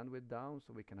bandwidth down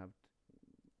so we can have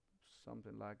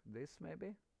something like this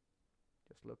maybe.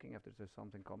 Just looking if there's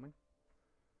something coming.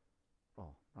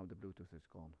 Oh, now the Bluetooth is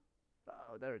gone.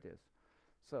 Oh, there it is.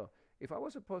 So if I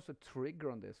was supposed to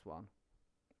trigger on this one,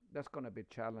 that's going to be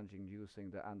challenging using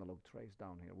the analog trace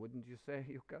down here, wouldn't you say,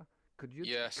 Jukka?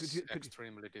 Yes,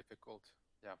 extremely difficult.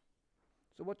 Yeah.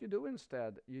 So what you do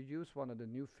instead, you use one of the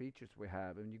new features we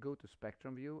have, and you go to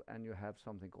Spectrum View, and you have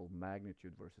something called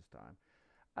magnitude versus time.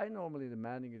 I normally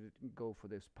go for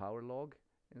this power log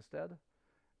instead.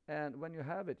 And when you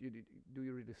have it, do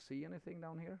you really see anything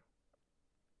down here?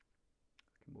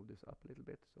 I can move this up a little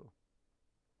bit, so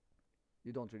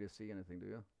you don't really see anything, do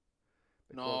you?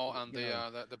 Because, no, and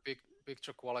the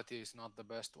picture quality is not the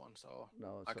best one, so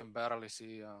no, I can barely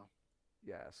see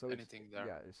anything there.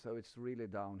 Yeah, so it's really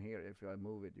down here. If I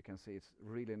move it, you can see it's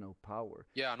really no power.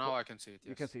 Yeah, now I can see it. Yes.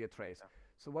 You can see a trace. Yeah.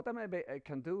 So what I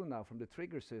can do now from the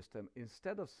trigger system,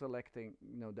 instead of selecting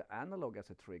the analog as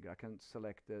a trigger, I can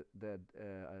select the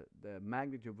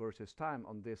magnitude versus time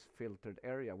on this filtered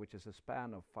area, which is a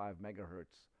span of 5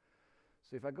 megahertz.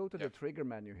 So if I go to the trigger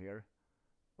menu here,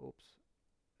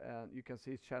 and you can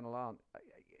see it's channel on.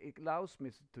 It allows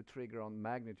me to trigger on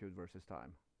magnitude versus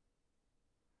time.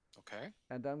 Okay.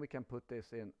 And then we can put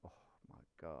this in. Oh my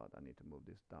God, I need to move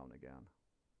this down again.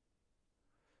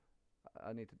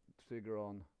 I need to trigger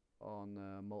on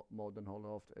mode and hold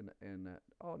off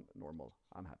on normal.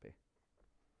 I'm happy.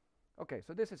 Okay,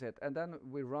 so this is it. And then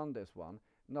we run this one.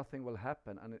 Nothing will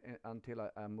happen until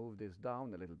I move this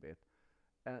down a little bit.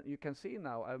 And you can see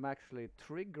now I'm actually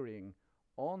triggering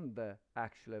on the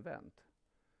actual event.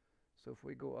 So if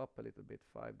we go up a little bit,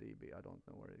 5 dB, I don't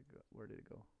know where did it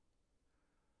go.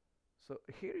 So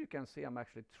here you can see I'm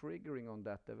actually triggering on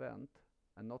that event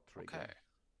and not triggering. Okay.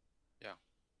 Yeah.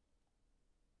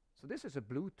 So this is a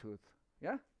Bluetooth.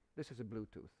 Yeah, this is a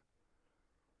Bluetooth.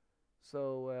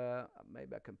 So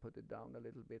maybe I can put it down a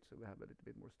little bit so we have a little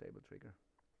bit more stable trigger.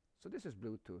 So this is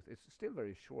Bluetooth. It's still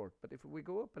very short, but if we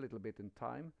go up a little bit in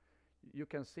time, you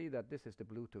can see that this is the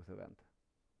Bluetooth event.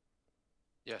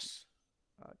 Yes.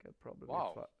 I can probably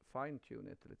fine-tune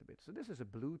it a little bit. So this is a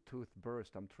Bluetooth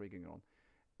burst I'm triggering on.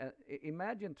 And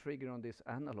imagine triggering on this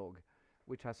analog,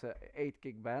 which has a 8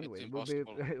 gig bandwidth.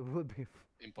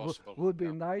 Would be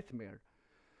a nightmare.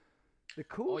 The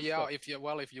cool stuff.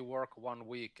 If you work 1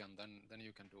 week and then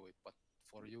you can do it, but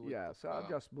for you. Yeah, so I'll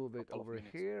just move it over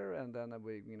here, and then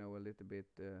we a little bit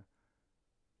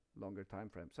longer time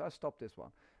frame. So I stop this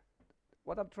one.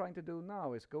 What I'm trying to do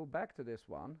now is go back to this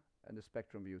one and the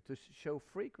spectrum view to show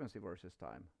frequency versus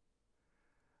time.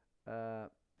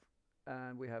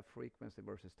 And we have frequency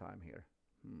versus time here.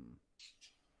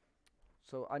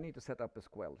 So I need to set up a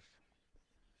squelch.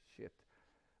 Shit.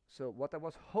 So what I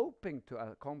was hoping to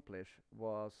accomplish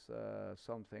was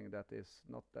something that is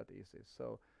not that easy.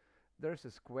 So there's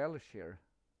a squelch here.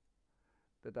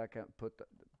 that I can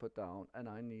put down, and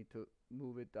I need to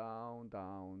move it down,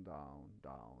 down, down,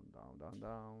 down, down, down,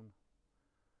 down.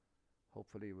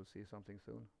 Hopefully we'll see something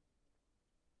soon.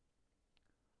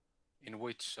 In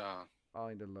which?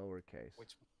 In the lower case.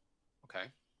 Which?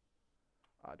 Okay.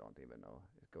 I don't even know.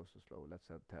 It goes so slow. Let's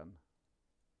have 10.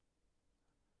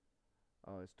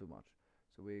 Oh, it's too much.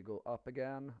 So we go up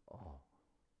again. Oh.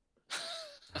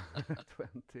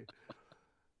 20,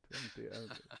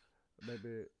 and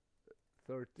maybe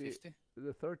 30. 50?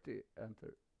 The 30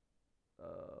 enter.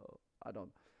 I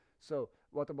don't. So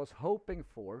what I was hoping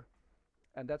for,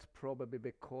 and that's probably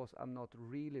because I'm not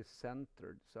really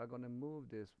centered. So I'm gonna move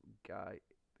this guy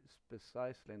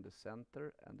precisely in the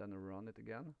center and then run it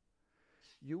again.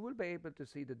 You will be able to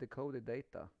see the decoded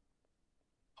data.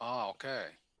 Okay.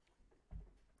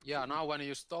 Yeah, now when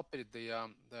you stop it,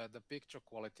 the picture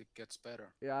quality gets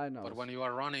better. Yeah, I know. But when you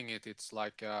are running it, it's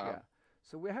like yeah.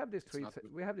 So we have these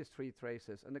three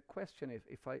traces, and the question is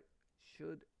if I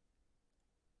should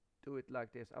do it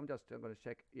like this. I'm going to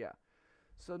check. Yeah.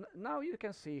 So now you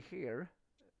can see here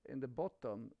in the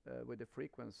bottom with the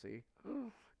frequency.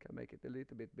 Can make it a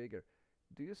little bit bigger.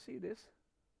 Do you see this?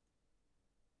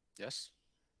 Yes.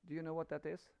 Do you know what that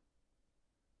is?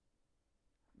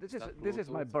 This is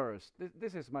my burst.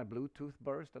 This is my Bluetooth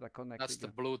burst that I connected. That's the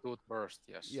Bluetooth burst.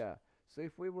 Yes. Yeah. So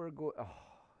if we were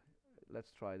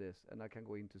let's try this, and I can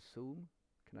go into zoom.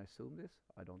 Can I zoom this?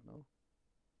 I don't know.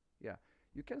 Yeah,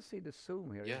 you can see the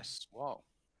zoom here. Yes. Wow.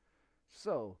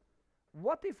 So,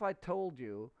 what if I told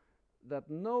you that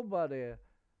nobody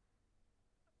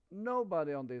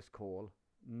on this call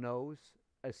knows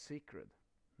a secret?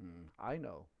 I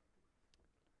know.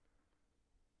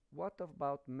 What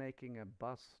about making a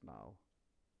bus now?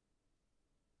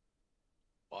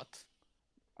 What?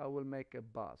 I will make a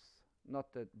bus.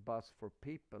 Not a bus for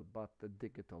people, but the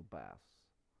digital bus.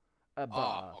 A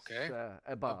bus. Okay.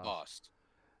 A bus. A bus.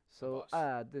 So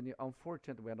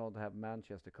unfortunately we don't have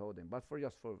Manchester coding, but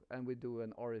and we do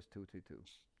an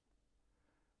RS-232.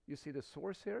 You see the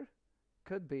source here?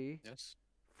 Could be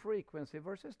frequency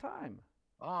versus time.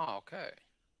 Okay.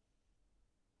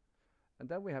 And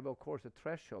then we have, of course, a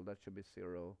threshold that should be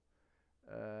 0.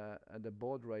 And the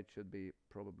baud rate should be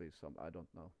probably I don't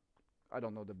know. I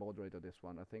don't know the baud rate of this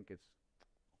one. I think it's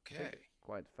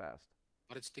quite fast.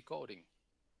 But it's decoding.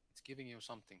 It's giving you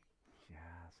something. Yes.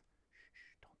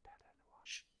 Shh, don't tell anyone.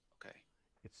 Shh. Okay.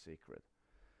 It's secret.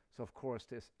 So of course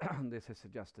this this is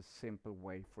just a simple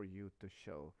way for you to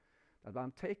show that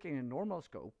I'm taking a normal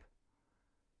scope,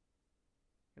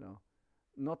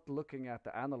 not looking at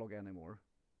the analog anymore.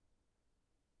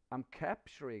 I'm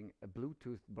capturing a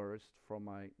Bluetooth burst from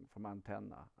my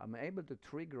antenna. I'm able to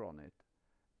trigger on it,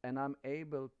 and I'm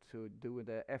able to do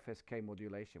the FSK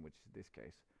modulation, which is this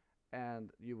case,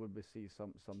 and you will see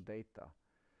some data.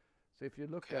 So if you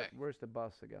look at where's the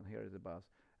bus again? Here is the bus,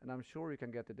 and I'm sure you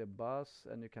can get to the bus,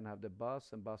 and you can have the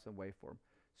bus and waveform.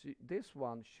 So this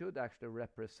one should actually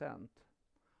represent.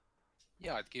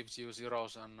 Yeah, it gives you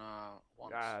zeros and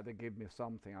ones. Yeah, they give me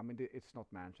something. I mean, it's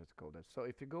not Manchester coded. So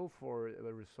if you go for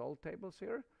the result tables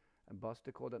here and bus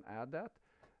the code and add that,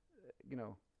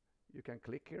 you can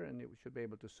click here and you should be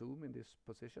able to zoom in these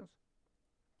positions.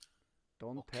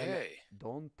 Don't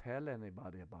tell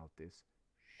anybody about this.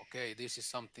 Okay, this is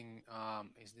something.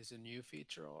 Is this a new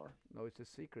feature or? No, it's a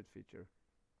secret feature.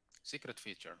 Secret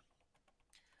feature.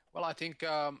 Well, I think,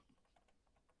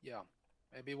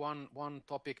 maybe one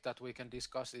topic that we can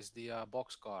discuss is the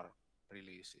boxcar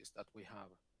releases that we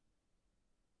have.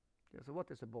 Yeah. So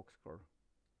what is a boxcar?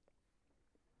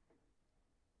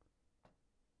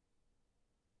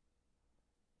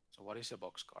 So what is a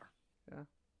boxcar? Yeah.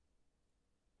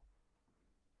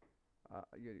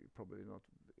 You probably not.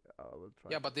 I will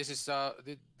try. Yeah, but this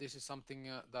is something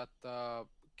that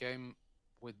came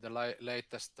with the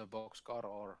latest boxcar,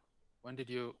 or when did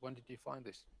you find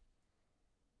this?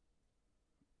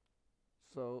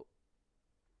 So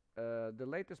the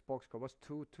latest boxcar was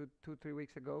 3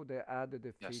 weeks ago. They added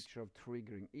the feature of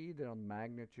triggering either on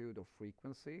magnitude or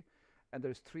frequency, and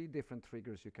there's 3 different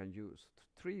triggers you can use.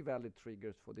 3 valid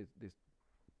triggers for these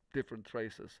different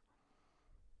traces.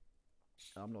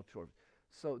 I'm not sure.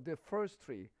 So the first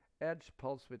 3, edge,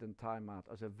 pulse width, and timeout,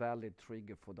 as a valid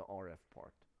trigger for the RF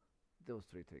part. Those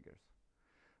 3 triggers.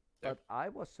 But I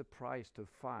was surprised to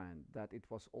find that it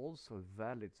was also a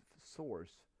valid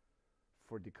source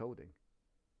for decoding.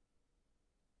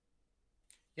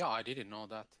 Yeah, I didn't know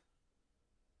that.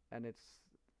 And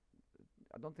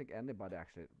I don't think anybody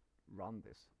actually run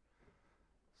this.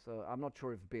 So I'm not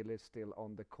sure if Bill is still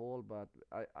on the call, but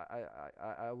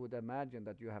I would imagine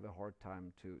that you have a hard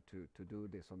time to do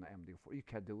this on the MD4. You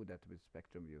can do that with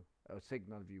Spectrum View,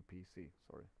 Signal View PC.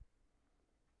 Sorry.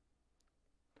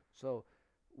 So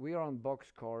we are on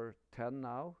Boxcar 10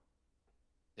 now.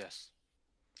 Yes.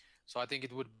 So I think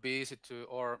it would be easy to,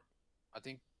 or I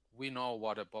think we know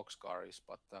what a boxcar is,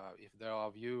 but if there are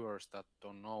viewers that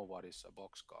don't know what is a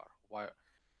boxcar,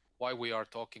 why we are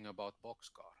talking about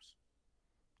boxcars?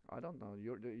 I don't know.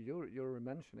 You're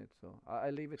mentioning it, so I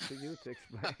leave it to you to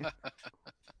explain.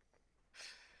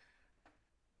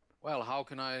 Well, how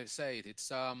can I say it?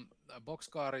 It's a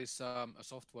boxcar is a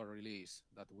software release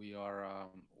that we are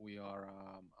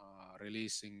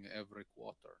releasing every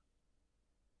quarter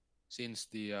since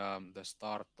the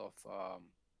start of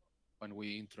when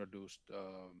we introduced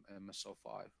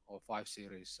MSO5 or 5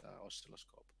 series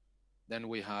oscilloscope. Then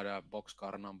we had a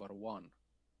boxcar number 1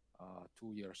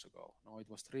 2 years ago. No, it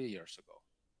was 3 years ago.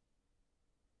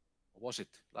 Was it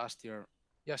last year?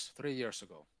 Yes, 3 years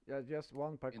ago. Yeah, just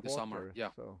one per in quarter. The summer.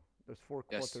 Yeah. So there's 4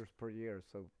 Yes. quarters per year.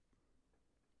 So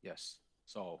yes.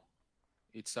 So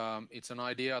it's an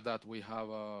idea that we have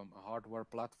a hardware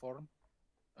platform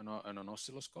and an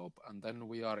oscilloscope, and then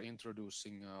we are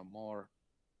introducing more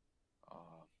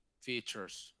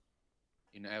features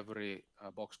in every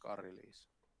boxcar release.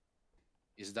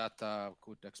 Is that a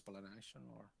good explanation,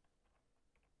 or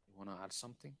you want to add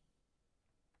something?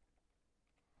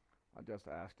 I just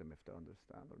asked them if they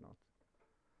understand or not.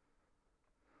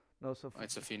 No, so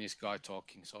it's a Finnish guy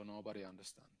talking, so nobody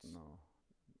understands. No.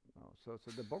 So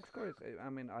the boxcar is. I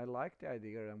mean, I like the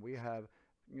idea, and we have,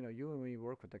 you and me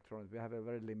work with Tektronix. We have a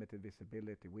very limited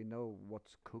visibility. We know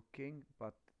what's cooking,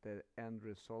 but the end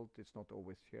result is not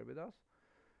always shared with us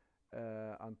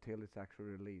until it's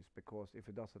actually released. Because if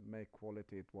it doesn't make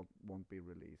quality, it won't be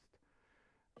released.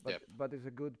 But Yep. but it's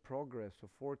a good progress. So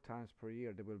 4 times per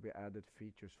year there will be added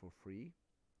features for free,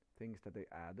 things that they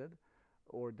added,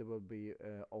 or there will be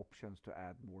options to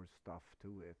add more stuff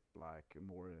to it, like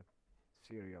more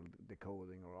serial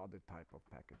decoding or other type of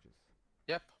packages.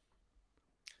 Yep.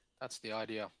 That's the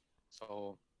idea.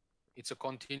 So it's a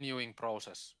continuing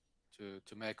process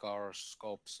to make our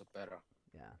scopes better.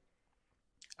 Yeah.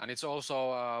 And it's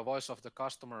also voice of the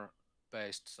customer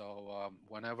based. So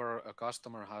whenever a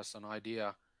customer has an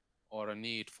idea or a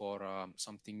need for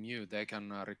something new, they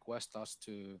can request us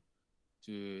to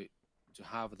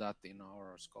have that in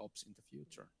our scopes in the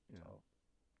future. Yeah.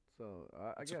 So So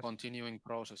I it's guess a continuing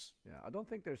process. Yeah, I don't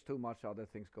think there's too much other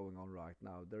things going on right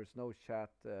now. There's no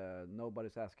chat,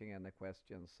 nobody's asking any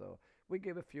questions, so we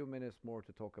give a few minutes more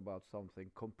to talk about something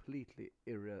completely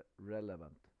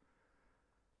irrelevant.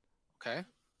 Okay.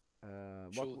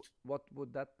 What what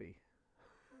would that be?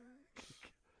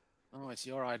 No, it's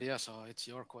your idea, so it's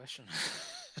your question.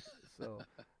 So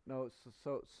no,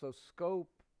 so scope,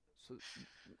 so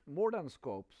more than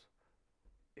scopes,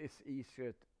 it's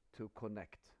easier to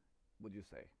connect, would you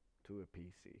say, to a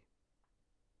PC?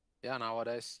 Yeah,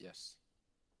 nowadays, yes.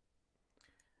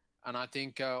 And I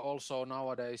think also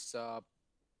nowadays,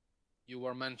 you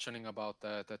were mentioning about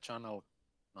the channel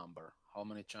number, how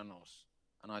many channels,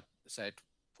 and I said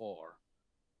 4.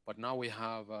 But now we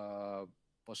have a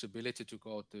possibility to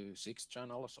go to 6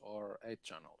 channels or 8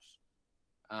 channels.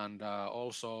 And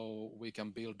also we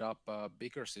can build up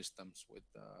bigger systems with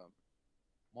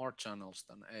more channels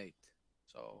than 8.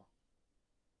 So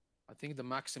I think the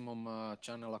maximum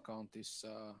channel account is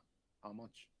how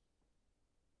much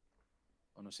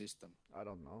on a system? I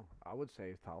don't know. I would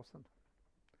say 1,000.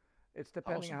 It's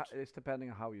depending. It's depending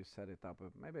on how you set it up.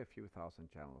 Maybe a few thousand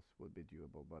channels would be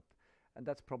doable, and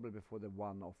that's probably before the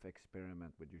one-off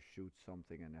experiment where you shoot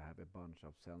something and you have a bunch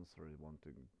of sensors you want to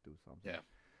do something. Yeah.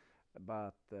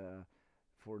 But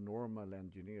for normal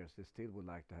engineers, they still would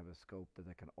like to have a scope that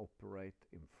they can operate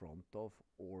in front of,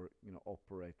 or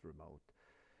operate remote.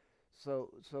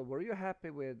 So were you happy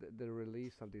with the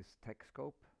release of this tech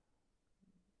scope?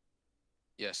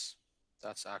 Yes,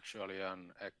 that's actually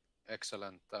an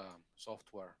excellent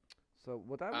software. So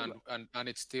what I and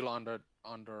it's still under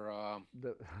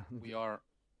the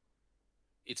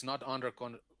it's not under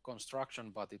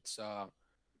construction, but it's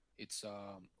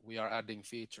we are adding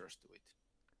features to it.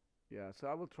 Yeah, so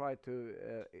I will try to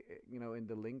in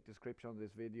the link description of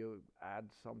this video add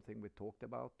something we talked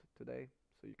about today,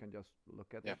 so you can just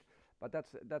look at it. But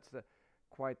that's a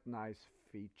quite nice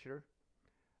feature.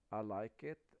 I like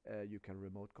it. You can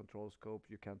remote control scope.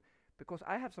 You can, because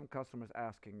I have some customers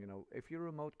asking, if you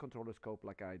remote control a scope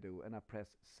like I do, and I press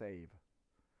save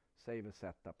a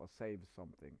setup or save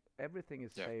something, everything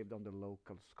is saved on the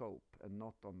local scope and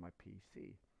not on my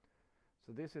PC.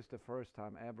 So this is the first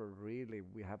time ever really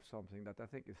we have something that I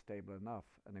think is stable enough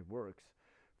and it works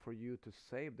for you to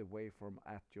save the waveform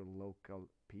at your local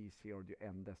PC or the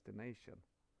end destination.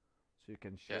 So you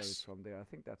can share it Yes. from there. I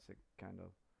think that's a kind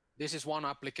of... This is one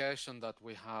application that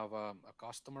we have a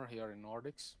customer here in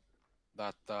Nordics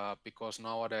that because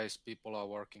nowadays people are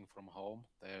working from home,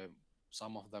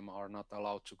 some of them are not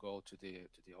allowed to go to the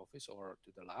office or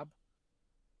to the lab.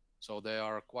 So they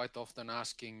are quite often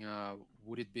asking,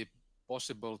 would it be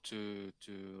possible to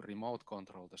remote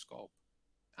control the scope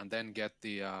and then get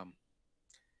the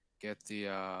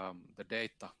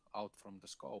data out from the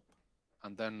scope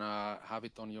and then have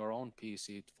it on your own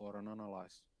PC for an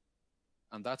analyze,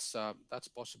 and that's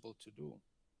possible to do.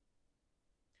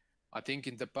 I think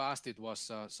in the past it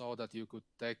was so that you could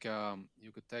take a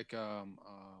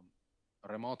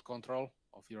remote control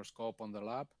of your scope on the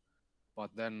lab, but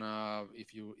then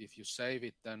if you save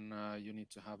it, then you need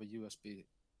to have a USB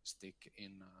stick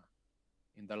in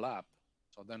the lab.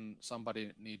 So then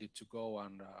somebody needed to go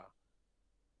and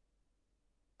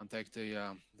take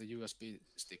the USB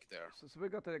stick there. So we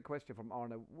got a question from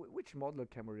Arne. Which model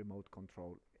can we remote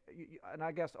control? And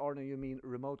I guess, Arne, you mean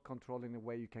remote control in a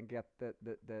way you can get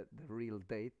the real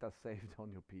data saved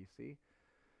on your PC?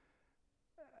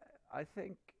 I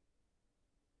think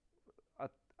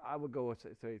I would go with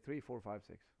say 3, 4, 5,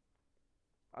 6.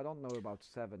 I don't know about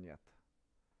 7 yet.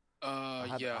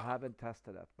 Yeah. I haven't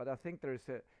tested that, but I think there is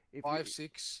a... If 5,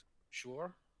 6,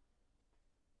 sure.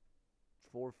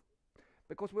 4,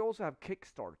 because we also have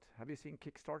Kickstart. Have you seen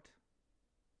Kickstart?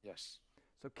 Yes.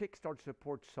 So Kickstart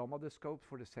supports some of the scopes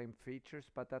for the same features,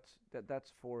 but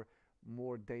that's for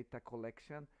more data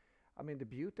collection. I mean, the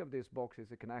beauty of this box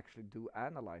is it can actually do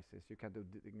analysis. You can do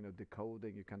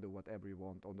decoding. You can do whatever you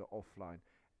want on the offline,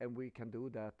 and we can do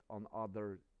that on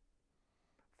other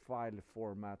file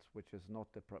formats, which is not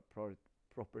the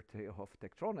property of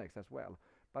Tektronix as well.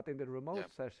 But in the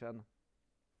remote session,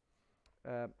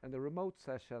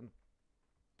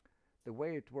 the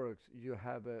way it works, you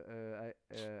have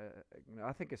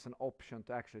I think it's an option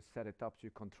to actually set it up so you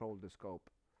control the scope.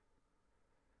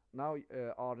 Now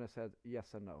Arne said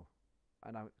yes and no,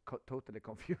 and I'm totally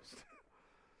confused.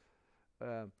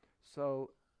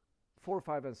 So 4,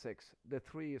 5, and 6. The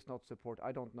 3 is not support.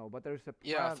 I don't know, but there's a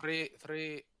plan. Yeah,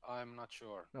 3. I'm not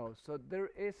sure. No, so there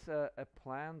is a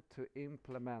plan to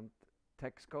implement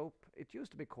TechScope. It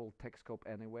used to be called TechScope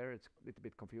Anywhere. It's a little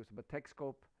bit confusing, but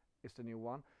TechScope is the new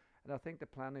one. And I think the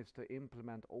plan is to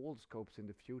implement all scopes in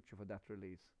the future for that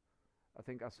release. I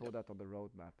think I saw that on the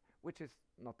roadmap, which is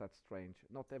not that strange.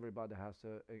 Not everybody has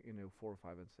a 4,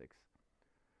 5, and 6.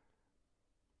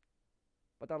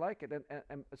 But I like it,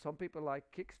 and some people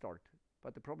like Kickstart.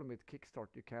 But the problem with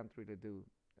Kickstart, you can't really do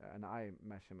an eye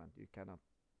measurement. You cannot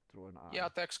throw an eye. Yeah,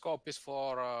 TechScope is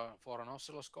for an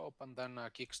oscilloscope, and then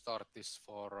Kickstart is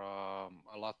for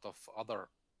a lot of other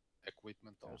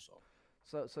equipment also.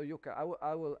 So Jukka,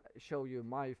 I will show you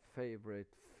my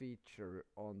favorite feature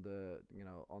on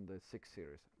the 6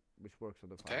 series, which works on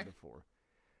the 5 and the 4,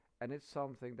 and it's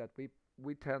something that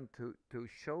we tend to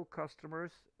show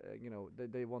customers.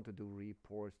 They want to do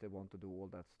reports, they want to do all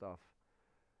that stuff.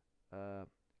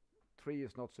 3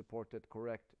 is not supported.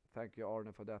 Correct. Thank you,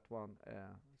 Arne, for that one.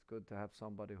 It's good to have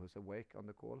somebody who's awake on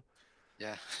the call.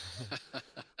 Yeah.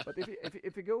 But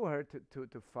if you go here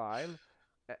to file.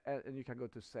 And you can go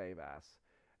to save as.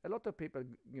 A lot of people,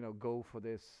 go for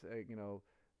this,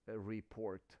 a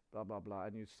report, blah blah blah,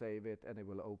 and you save it, and it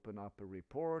will open up a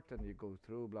report, and you go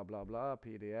through, blah blah blah,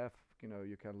 PDF.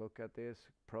 You can look at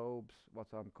this probes,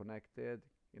 what's unconnected,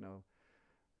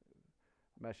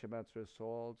 measurements,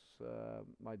 results,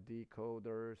 my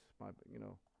decoders,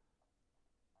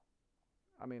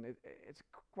 I mean, it's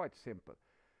quite simple.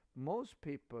 Most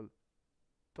people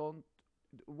don't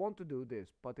want to do this,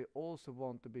 but they also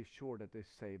want to be sure that they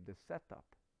save the setup.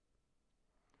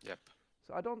 Yep.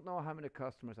 So I don't know how many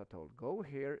customers I told, go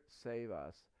here, save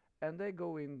as, and they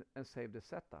go in and save the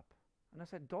setup. And I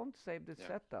said, don't save the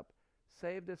setup,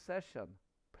 save the session.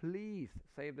 Please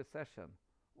save the session.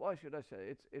 Why should I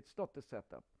say it's not the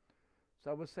setup?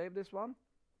 So I will save this one.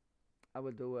 I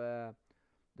will do a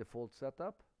default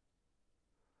setup.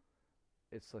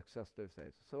 It's successfully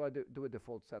saved. So I do a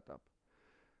default setup.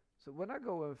 So when I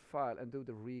go and file and do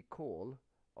the recall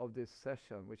of this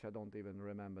session, which I don't even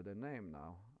remember the name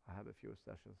now, I have a few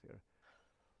sessions here,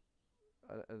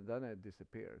 and then it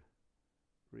disappeared.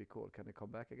 Recall, can it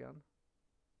come back again?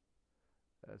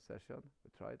 Session, we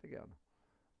try it again.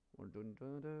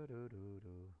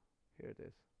 Here it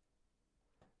is.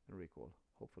 And recall,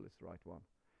 hopefully it's the right one.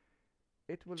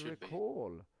 It will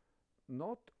recall,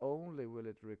 not only will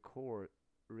it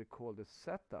recall the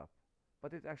setup,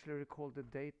 but it actually recalled the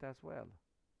data as well.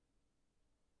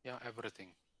 Yeah,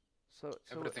 everything. So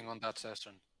Everything on that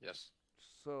session, yes.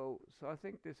 so I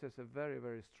think this is a very,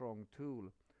 very strong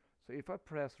tool. So if I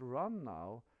press run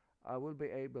now, I will be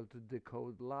able to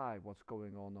decode live what's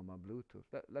going on my Bluetooth.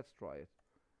 Let's try it.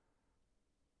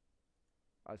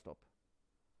 I stop.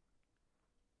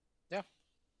 Yeah,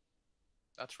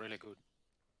 that's really good.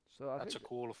 So I That's think a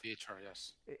cool feature,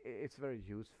 yes. it's very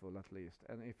useful at least.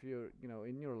 And if you're,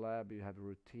 in your lab, you have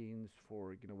routines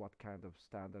for, what kind of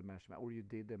standard measurement, or you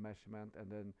did the measurement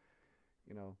and then,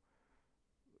 you know,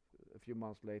 a few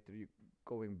months later you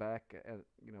going back and,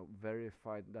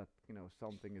 verified that,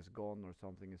 something is gone or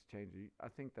something is changed. I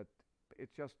think that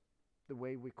it's just the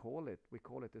way we call it. We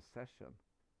call it a session.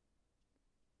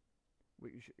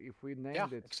 If we Yeah,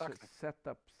 named it exactly.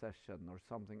 setup session or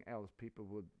something else, people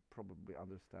would probably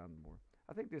understand more.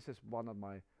 I think this is one of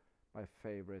my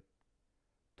favorite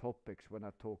topics when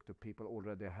I talk to people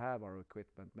already have our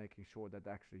equipment, making sure that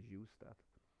they actually use that.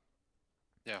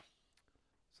 Yeah.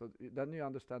 So then you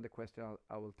understand the question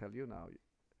I will tell you now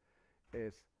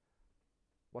is,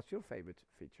 what's your favorite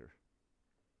feature?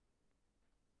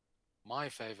 My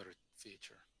favorite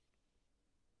feature.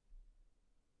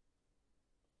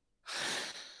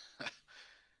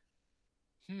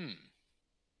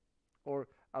 Or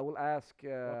I will ask.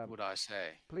 What would I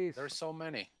say? Please. There's so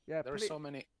many. Yeah. There's so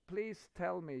many. Please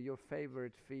tell me your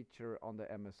favorite feature on the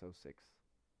MSO6.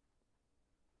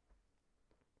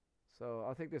 So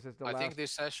I think this is the last. I think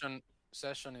this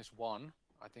session is one.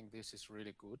 I think this is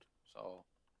really good. So.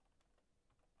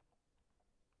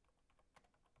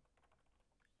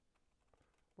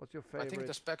 What's your favorite? I think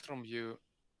the spectrum view.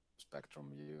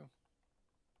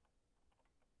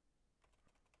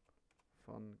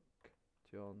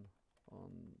 Function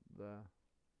on the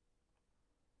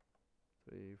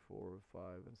 3, 4, 5,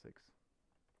 and 6.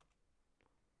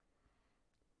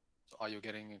 So are you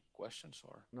getting questions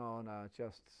or? No,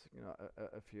 just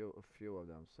a few of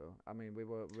them. So I mean, we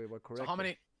were correct.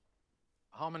 So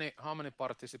how many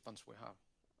participants we have?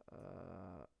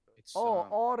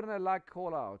 Arne like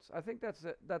call-outs. I think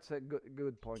that's a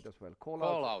good point as well.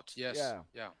 Call-out, yes.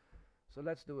 Yeah. So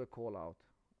let's do a call-out.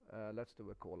 Let's do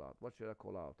a call-out. What should I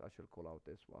call out? I should call out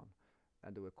this one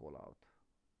and do a call-out.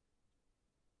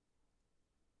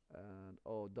 And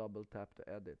double tap to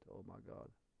edit. Oh my God.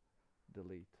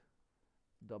 Delete.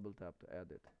 Double tap to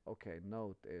edit. Okay,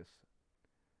 note is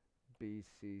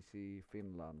BCC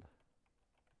Finland.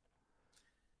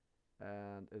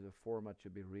 And the format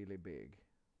should be really big.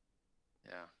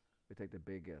 Yeah. We take the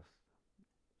biggest,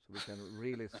 so we can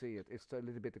really see it. It's a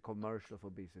little bit a commercial for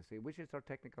BCC, which is our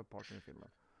technical partner in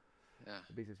Finland. Yeah.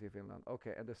 BCC Finland.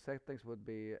 Okay, and the settings would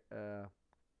be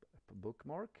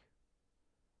bookmark,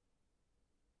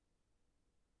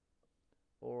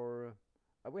 or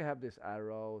we have this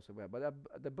arrow, so but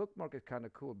the bookmark is kind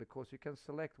of cool because you can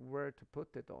select where to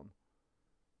put it on.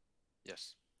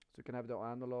 Yes. So you can have the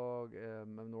analog,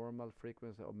 normal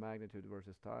frequency of magnitude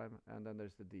versus time, and then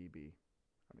there's the dB.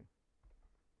 I mean,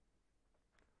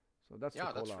 so that's the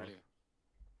call that's out. really.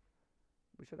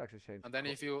 We should actually change. And then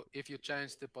if you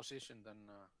change the position, then.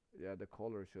 Yeah, the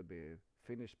color should be.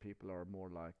 Finnish people are more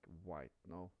like white.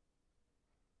 No.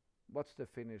 What's the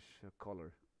Finnish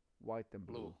color? White and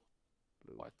blue.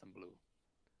 Blue. White and blue.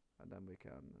 And then we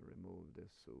can remove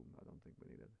this zoom. I don't think we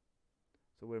need it.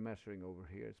 So we're measuring over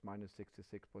here. It's minus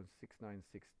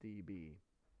 66.696 dB.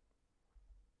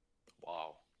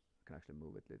 Wow. I can actually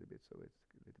move it a little bit so it's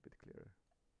a little bit clearer.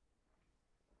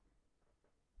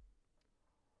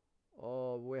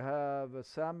 Oh, we have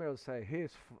Samuel say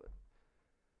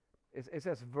it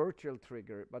says virtual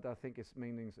trigger, but I think it's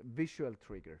meaning visual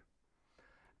trigger.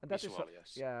 And that visual,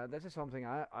 is yeah, that is something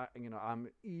I'm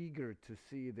eager to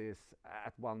see this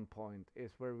at one point.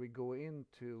 Is where we go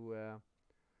into.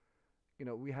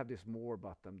 We have this more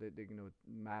button, the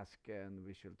mask and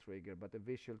visual trigger, but the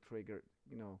visual trigger,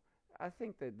 I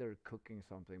think that they're cooking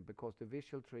something because the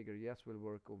visual trigger, yes, will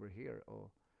work over here, or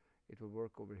it will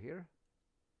work over here.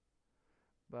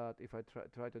 But if I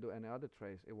try to do any other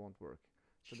trace, it won't work.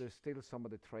 So there's still some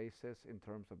of the traces in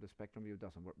terms of the spectrum view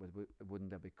doesn't work. But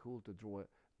wouldn't that be cool to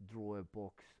draw a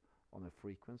box on a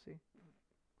frequency?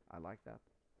 I like that.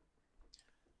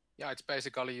 Yeah, it's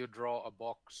basically you draw a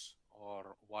box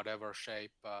or whatever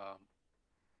shape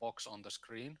box on the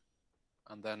screen,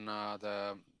 and then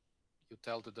you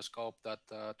tell to the scope that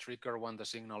trigger when the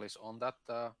signal is on that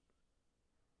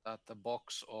the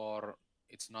box or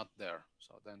it's not there.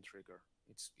 So then trigger.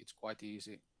 It's quite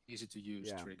easy to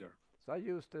use trigger. So I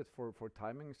used it for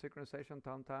timing synchronization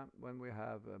time when we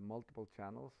have multiple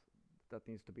channels that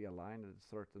needs to be aligned at a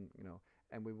certain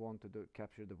and we want to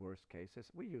capture the worst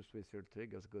cases, we use visual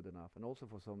triggers good enough. And also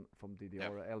for some from DDR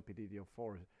or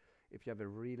LPDDR4, if you have a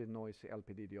really noisy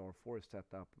LPDDR4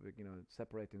 setup, with,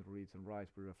 separating reads and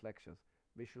writes with reflections,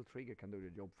 visual trigger can do the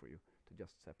job for you to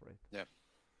just separate. Yeah.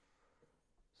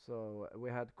 So we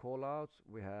had callouts,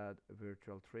 we had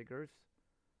virtual triggers,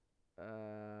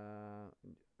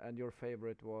 and your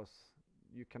favorite was,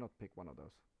 you cannot pick one of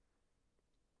those.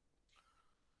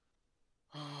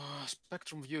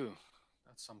 Spectrum view.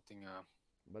 That's something.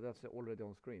 But that's already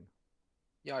on screen.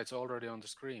 Yeah, it's already on the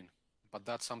screen. But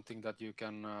that's something that you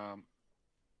can.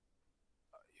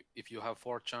 If you have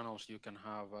 4 channels, you can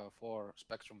have 4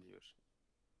 spectrum views.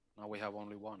 Now we have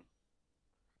only 1.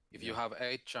 If you have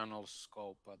 8 channels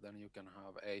scope, then you can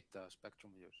have 8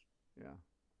 spectrum views. Yeah.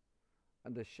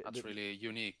 And that's really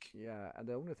unique. Yeah, and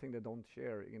the only thing they don't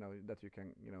share, that you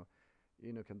can,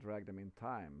 can drag them in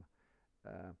time.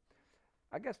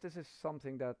 I guess this is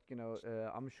something that,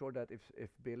 I'm sure that if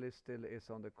Billy still is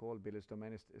on the call, Billy's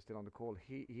domain is still on the call,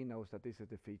 he knows that this is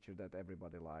the feature that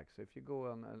everybody likes. So if you go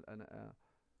on and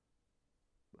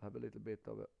have a little bit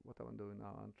of what I'm doing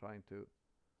now, I'm trying to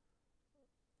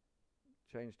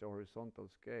change the horizontal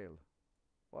scale.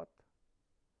 What?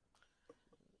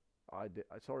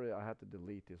 Sorry, I had to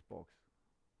delete this box.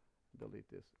 Delete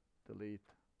this.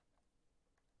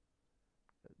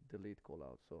 Delete call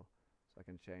out. So I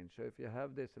can change. So if you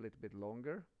have this a little bit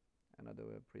longer, and I do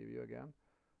a preview again.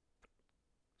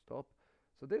 Stop.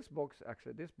 So this box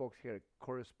here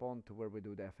corresponds to where we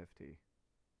do the FFT.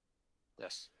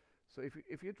 Yes. So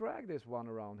if you drag this one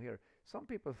around here, some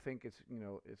people think it's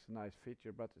it's a nice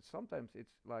feature, but sometimes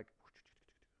it's like.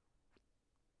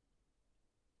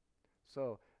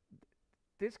 So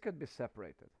this could be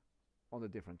separated on the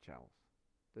different channels.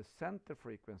 The center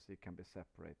frequency can be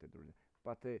separated,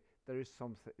 but there is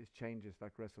some changes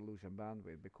like resolution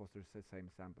bandwidth because there's the same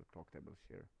sample clock tables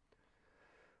here.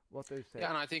 What do you say? Yeah,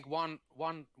 and I think one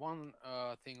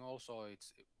thing also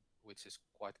which is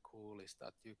quite cool is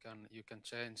that you can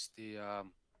change the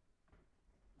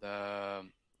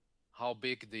how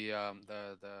big the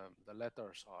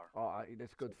letters are. Oh,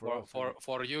 that's good for us.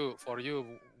 For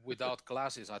you without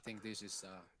glasses, I think this is.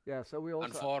 Yeah, so we also.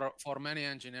 And for many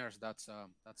engineers, that's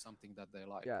something that they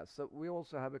like. Yeah, so we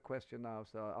also have a question now.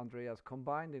 So Andreas,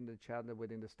 combined in the channel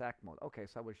within the stack mode. Okay,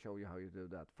 so I will show you how you do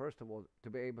that. First of all, to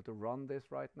be able to run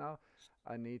this right now,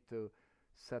 I need to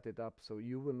set it up so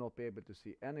you will not be able to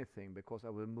see anything because I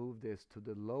will move this to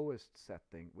the lowest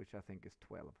setting, which I think is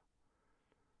 12.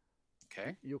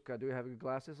 Okay. Jukka, do you have your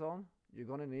glasses on? You're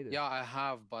gonna need it. Yeah, I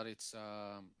have, but it's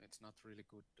not really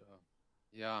good.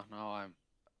 Yeah, now I'm.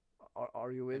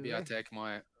 Are you with me? Maybe I take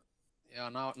my. Yeah,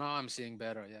 now I'm seeing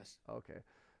better. Yes. Okay.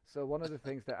 So one of the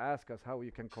things they ask us how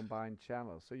you can combine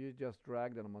channels. So you just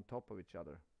drag them on top of each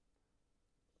other.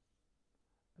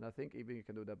 And I think even you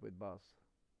can do that with bus.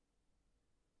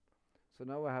 So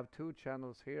now I have 2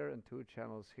 channels here and 2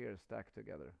 channels here stacked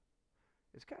together.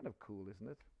 It's kind of cool, isn't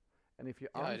it? And if you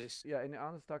it is. Yeah, and you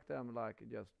unstuck them, like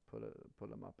just pull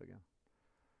them up again.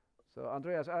 So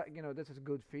Andreas, this is a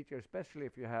good feature, especially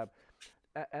if you have.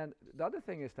 And the other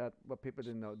thing is that what people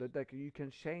didn't know that you can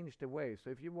change the way. So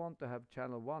if you want to have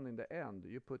channel 1 in the end,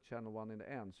 you put channel 1 in the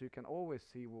end, so you can always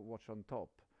see what's on top.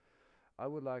 I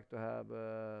would like to have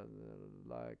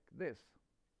like this,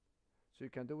 so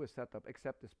you can do a setup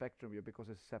except the spectrum view because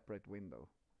it's a separate window.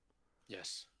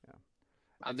 Yes. Yeah.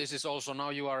 And this is also now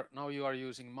you are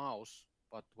using mouse,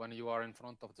 but when you are in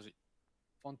front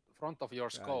of your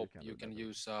scope, you can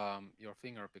use your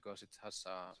finger because it has.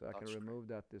 So I can remove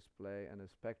that display and the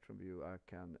spectrum view. I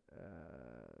can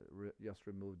just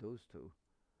remove those 2,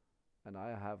 and I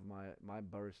have my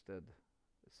bursted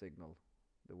signal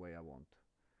the way I want.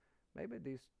 Maybe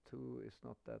these 2 is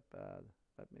not that bad.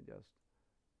 Let me just.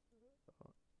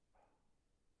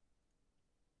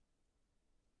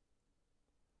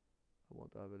 I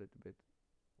want to have a little bit.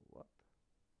 What?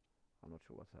 I'm not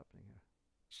sure what's happening here.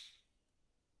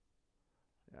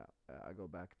 Yeah, I go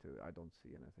back to. I don't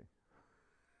see anything.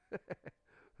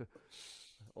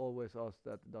 Always us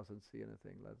that doesn't see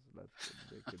anything. Let's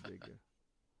make it bigger.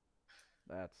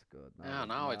 That's good.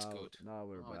 Now it's good. Now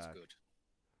we're back. It's good.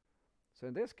 So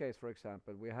in this case, for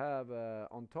example, we have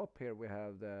on top here we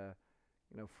have the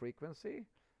frequency,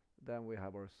 then we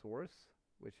have our source,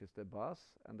 which is the bus,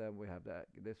 and then we have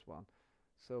this one.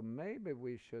 So maybe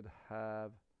we should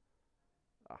have.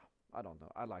 I don't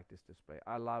know. I like this display.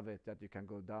 I love it that you can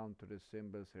go down to the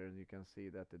symbols here and you can see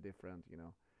that the different,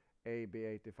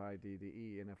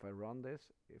 AB85DDE. And if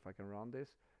I can run this,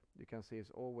 you can see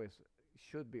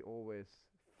should be always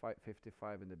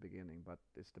 55 in the beginning, but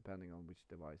it's depending on which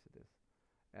device it is.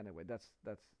 Anyway, that's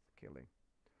killing.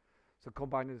 So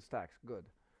combining the stacks, good.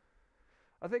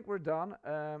 I think we're done.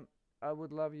 I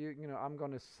would love you. You know, I'm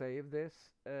gonna save this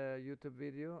YouTube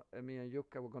video. Me and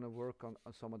Jukka, we're gonna work on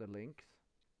some of the links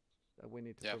that we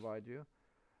need to provide you.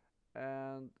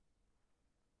 And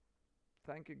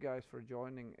thank you guys for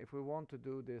joining. If we want to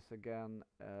do this again,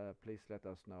 please let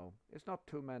us know. It's not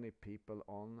too many people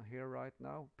on here right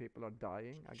now. People are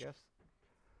dying, I guess.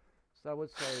 So I would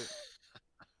say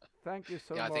thank you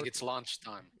so much. Yeah, I think it's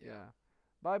lunchtime. Yeah.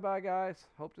 Bye bye, guys.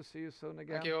 Hope to see you soon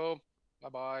again. Thank you. Bye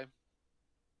bye.